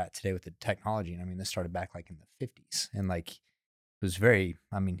where we're at today with the technology. And I mean, this started back like in the 50s, and like, it was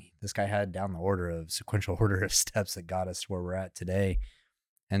this guy had down the sequential order of steps that got us to where we're at today.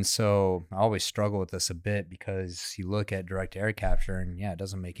 And so I always struggle with this a bit, because you look at direct air capture and it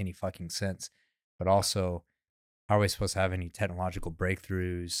doesn't make any fucking sense. But also, how are we supposed to have any technological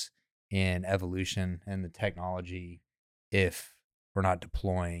breakthroughs in evolution and the technology if we're not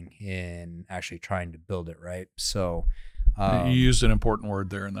deploying in actually trying to build it, right? So you used an important word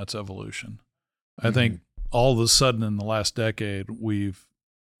there, and that's evolution. I think all of a sudden in the last decade, we've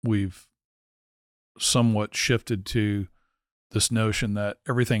somewhat shifted to this notion that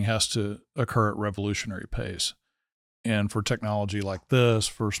everything has to occur at revolutionary pace. And for technology like this,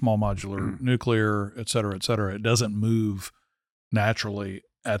 for small modular nuclear, et cetera, it doesn't move naturally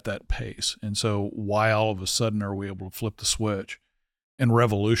at that pace. And so why all of a sudden are we able to flip the switch and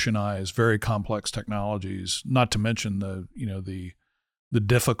revolutionize very complex technologies, not to mention the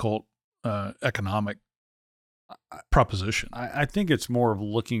difficult economic proposition? I think it's more of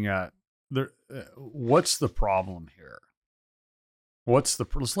looking at what's the problem here. Let's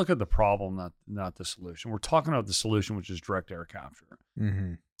look at the problem, not the solution. We're talking about the solution, which is direct air capture.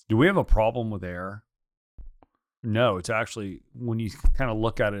 Do we have a problem with air? No, it's actually, when you kind of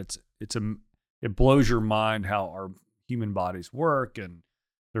look at it, it blows your mind how our human bodies work. And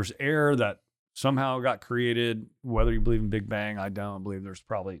there's air that somehow got created, whether you believe in Big Bang, I don't believe, there's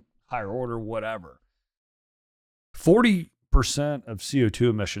probably higher order, whatever. 40% of CO2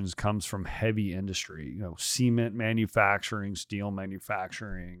 emissions comes from heavy industry, cement manufacturing, steel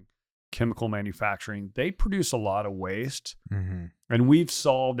manufacturing, chemical manufacturing. They produce a lot of waste, and we've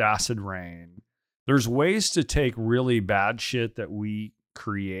solved acid rain. There's ways to take really bad shit that we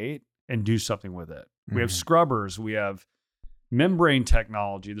create and do something with it. We have scrubbers. We have membrane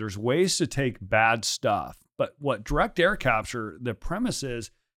technology. There's ways to take bad stuff. But what direct air capture, the premise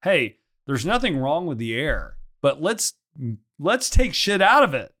is, hey, there's nothing wrong with the air, but let's take shit out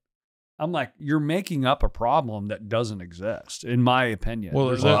of it. I'm like, you're making up a problem that doesn't exist, in my opinion. Well,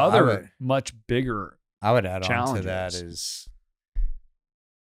 there's other much bigger I would add challenges. on to that is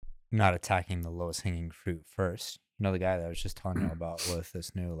not attacking the lowest hanging fruit first. You know, the guy that I was just telling you about with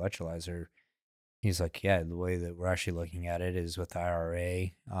this new electrolyzer, he's like, yeah, the way that we're actually looking at it is with the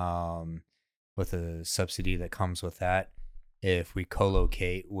IRA, with the subsidy that comes with that. If we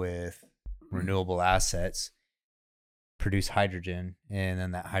co-locate with renewable assets, produce hydrogen, and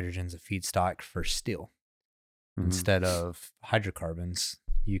then that hydrogen's a feedstock for steel. Instead of hydrocarbons,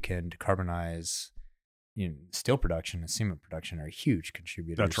 you can decarbonize. Steel production and cement production are huge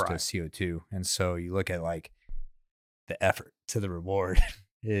contributors to CO2. And so you look at like the effort to the reward,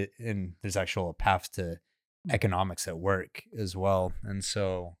 and there's actual a path to economics at work as well. And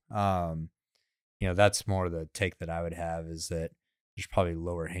so, that's more the take that I would have, is that there's probably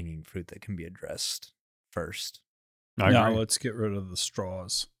lower hanging fruit that can be addressed first. Now let's get rid of the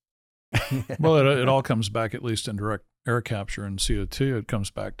straws. Well, it all comes back, at least in direct air capture and CO2. It comes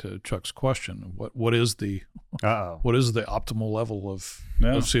back to Chuck's question: what is the optimal level of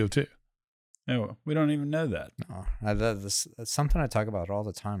CO2? No, we don't even know that. No, that's something I talk about all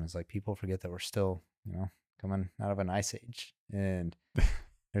the time. Is like people forget that we're still, coming out of an ice age, and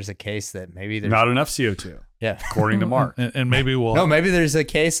there's a case that maybe there's not enough CO2. Yeah, according to Mark. and maybe maybe there's a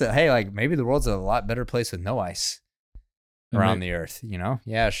case that, hey, like maybe the world's a lot better place with no ice around the earth.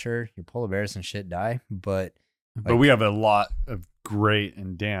 Yeah, sure, your polar bears and shit die, but we have a lot of great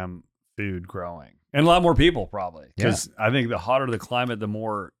and damn food growing, and a lot more people probably. Because I think the hotter the climate, the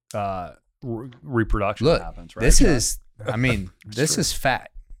more reproduction happens. Right? This is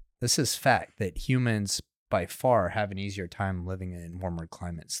fact. This is fact that humans by far have an easier time living in warmer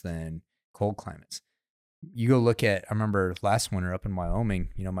climates than cold climates. You go look at, I remember last winter up in Wyoming,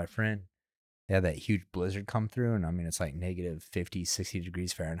 my friend, they had that huge blizzard come through, and it's like negative 50, 60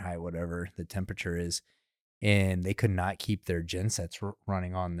 degrees Fahrenheit, whatever the temperature is. And they could not keep their gensets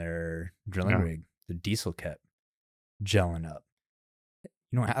running on their drilling rig. The diesel kept gelling up.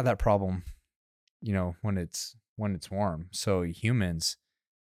 You don't have that problem, when it's warm. So humans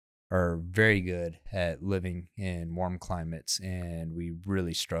are very good at living in warm climates, and we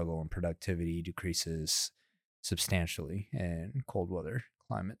really struggle, and productivity decreases substantially in cold weather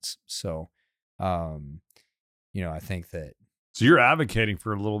climates. So, I think that. So you're advocating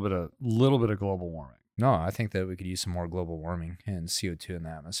for a little bit of global warming. No, I think that we could use some more global warming and CO2 in the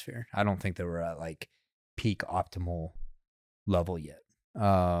atmosphere. I don't think that we're at like peak optimal level yet.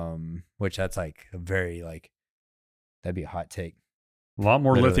 Which that's like a very that'd be a hot take. A lot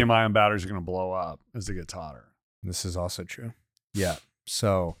more lithium ion batteries are going to blow up as it gets hotter. This is also true. Yeah.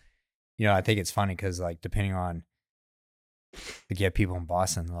 So, I think it's funny because depending on, you have people in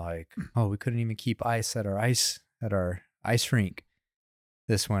Boston oh, we couldn't even keep ice at our ice rink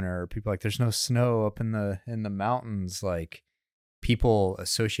this winter. Or people there's no snow up in the mountains. People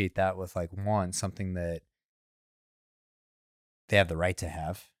associate that with something that they have the right to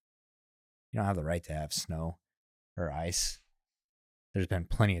have. You don't have the right to have snow or ice. There's been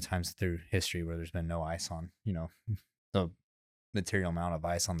plenty of times through history where there's been no ice on, the material amount of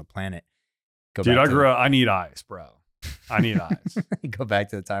ice on the planet. Dude, I grew up, I need ice, bro. I need ice. Go back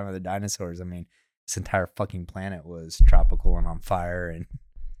to the time of the dinosaurs. This entire fucking planet was tropical and on fire, and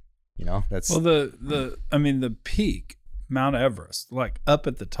that's the peak, Mount Everest, up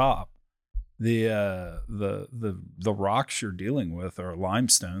at the top. The rocks you're dealing with are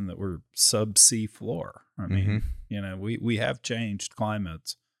limestone that were subsea floor. We have changed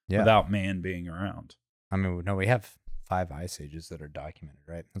climates without man being around. We have 5 ice ages that are documented,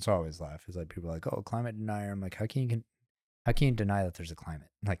 right? That's why I always laugh. Is people are like, oh, climate denier. I'm like, how can you deny that there's a climate?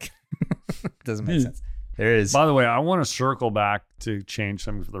 It doesn't make sense. There is. By the way, I want to circle back to change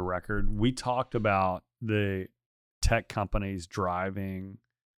something for the record. We talked about the tech companies driving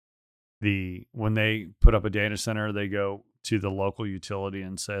when they put up a data center, they go to the local utility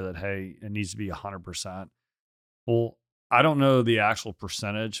and say that, hey, it needs to be 100%. Well, I don't know the actual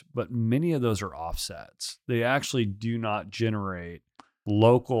percentage, but many of those are offsets. They actually do not generate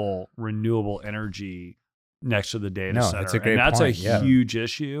local renewable energy next to the data center. That's a great point. That's a huge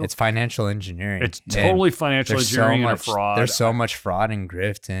issue. It's financial engineering. It's totally financial engineering and fraud. There's so much fraud and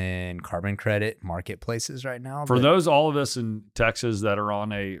grift and carbon credit marketplaces right now. For all of us in Texas that are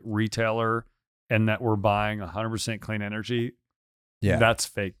on a retailer and that we're buying 100% clean energy, that's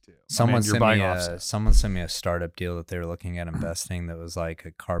fake too. Someone sent me a startup deal that they were looking at investing that was a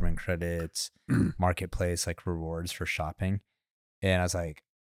carbon credits marketplace, rewards for shopping. And I was like,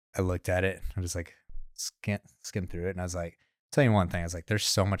 I looked at it. I just like skimmed through it. And I was like, tell you one thing. I was like, there's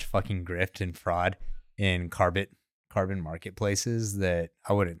so much fucking grift and fraud in carbon marketplaces that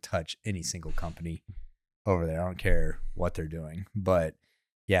I wouldn't touch any single company over there. I don't care what they're doing. But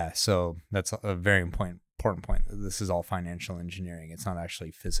yeah, so that's a very important point. This is all financial engineering. It's not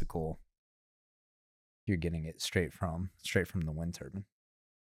actually physical. You're getting it straight from the wind turbine.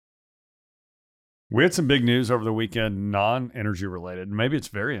 We had some big news over the weekend, non-energy related. Maybe it's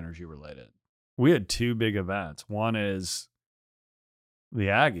very energy related. We had 2 big events. One is the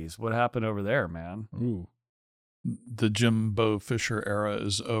Aggies. What happened over there, man? Ooh. The Jimbo Fisher era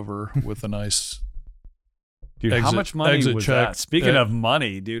is over with a nice dude. How much money was that? Speaking of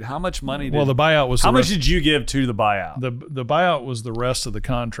money, dude, how much money? The buyout was. How much did you give to the buyout? The buyout was the rest of the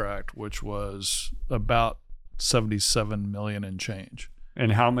contract, which was about $77 million and change.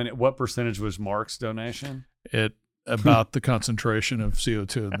 And what percentage was Mark's donation? About the concentration of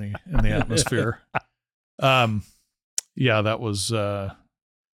CO2 in the atmosphere. Yeah, that was a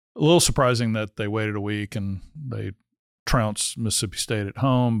little surprising that they waited a week and they trounced Mississippi State at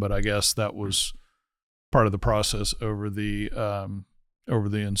home, but I guess that was part of the process over the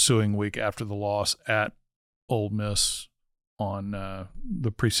ensuing week after the loss at Ole Miss on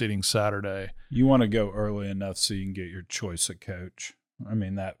the preceding Saturday. You want to go early enough so you can get your choice of coach. I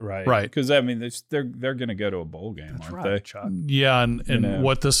mean that right, because I mean they're going to go to a bowl game, aren't they? Chuck. Yeah, and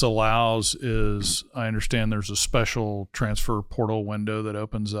what this allows is, I understand there's a special transfer portal window that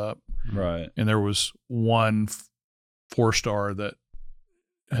opens up, right? And there was one 4-star that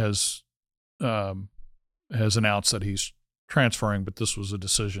has announced that he's transferring, but this was a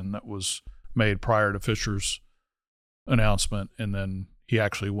decision that was made prior to Fisher's announcement, and then he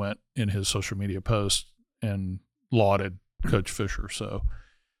actually went in his social media post and lauded Coach Fisher. So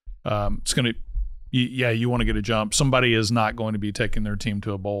it's going to, you want to get a jump. Somebody is not going to be taking their team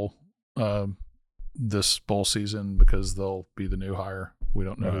to a bowl this bowl season because they'll be the new hire. We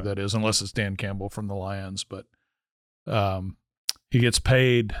don't know who that is, unless it's Dan Campbell from the Lions. But he gets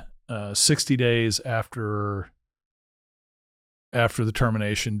paid 60 days after the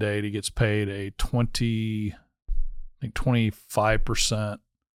termination date. He gets paid a 25%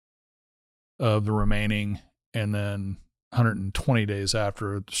 of the remaining, and then 120 days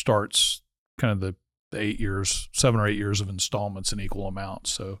after it starts kind of the 7 or 8 years of installments in equal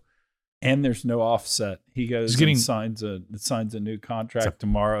amounts. So, and there's no offset. He goes and signs a new contract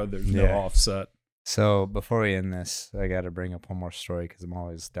tomorrow. There's no offset. So before we end this, I got to bring up one more story because I'm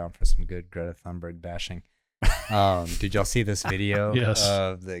always down for some good Greta Thunberg bashing. Did y'all see this video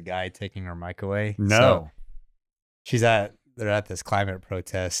of the guy taking her mic away? No. So they're at this climate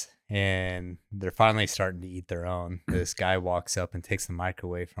protest, and they're finally starting to eat their own. This guy walks up and takes the mic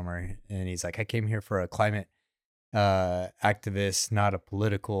away from her, and he's like, I came here for a climate activist, not a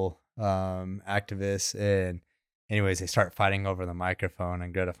political activist. And anyways, they start fighting over the microphone,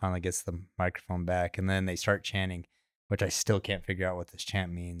 and Greta finally gets the microphone back, and then they start chanting, which I still can't figure out what this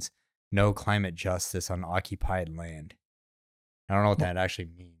chant means. No climate justice on occupied land. I don't know what that actually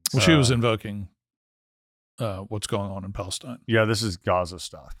means. Well, she was invoking what's going on in Palestine. Yeah, this is Gaza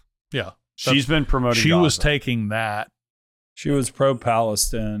stuff. Yeah. She's been promoting Gaza. Was taking that. She was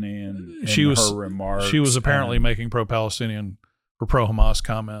pro-Palestinian in her remarks. She was apparently making pro-Palestinian or pro-Hamas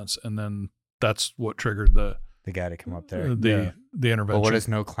comments, and then that's what triggered the guy to come up there. The intervention. But what is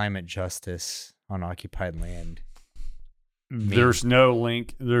no climate justice on occupied land? There's no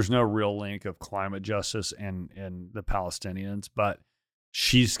link. There's no real link of climate justice and the Palestinians, but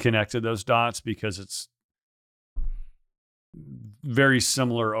she's connected those dots because it's very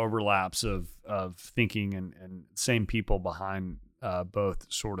similar overlaps of thinking and same people behind both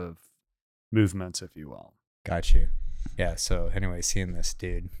sort of movements, if you will. Got you. Yeah. So anyway, seeing this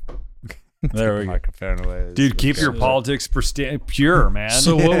dude. There we go. Microphone away. Dude, keep your politics pure, man.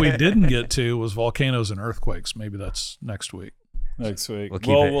 So what we didn't get to was volcanoes and earthquakes. Maybe that's next week. Next week.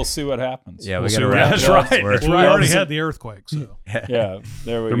 We'll see what happens. Yeah, we got to wrap it up. That's right. We already had the earthquake. So yeah,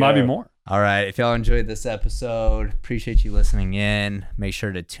 there might be more. All right. If y'all enjoyed this episode, appreciate you listening in. Make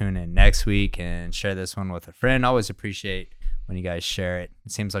sure to tune in next week and share this one with a friend. Always appreciate when you guys share it.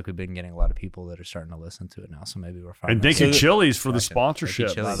 It seems like we've been getting a lot of people that are starting to listen to it now, so maybe we're fine. And thank you, Chili's, for the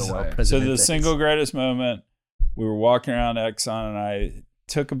sponsorship, by the way. So the single greatest moment, we were walking around Exxon, and I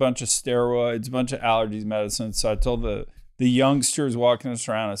took a bunch of steroids, a bunch of allergies medicine. So I told the youngsters walking us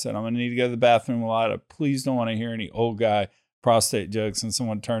around, I said, I'm going to need to go to the bathroom a lot. I please don't want to hear any old guy prostate jokes. And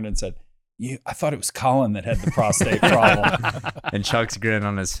someone turned and said, I thought it was Colin that had the prostate problem. And Chuck's grin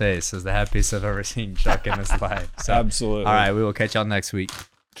on his face is the happiest I've ever seen Chuck in his life. So, absolutely. All right, we will catch y'all next week.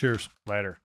 Cheers. Later.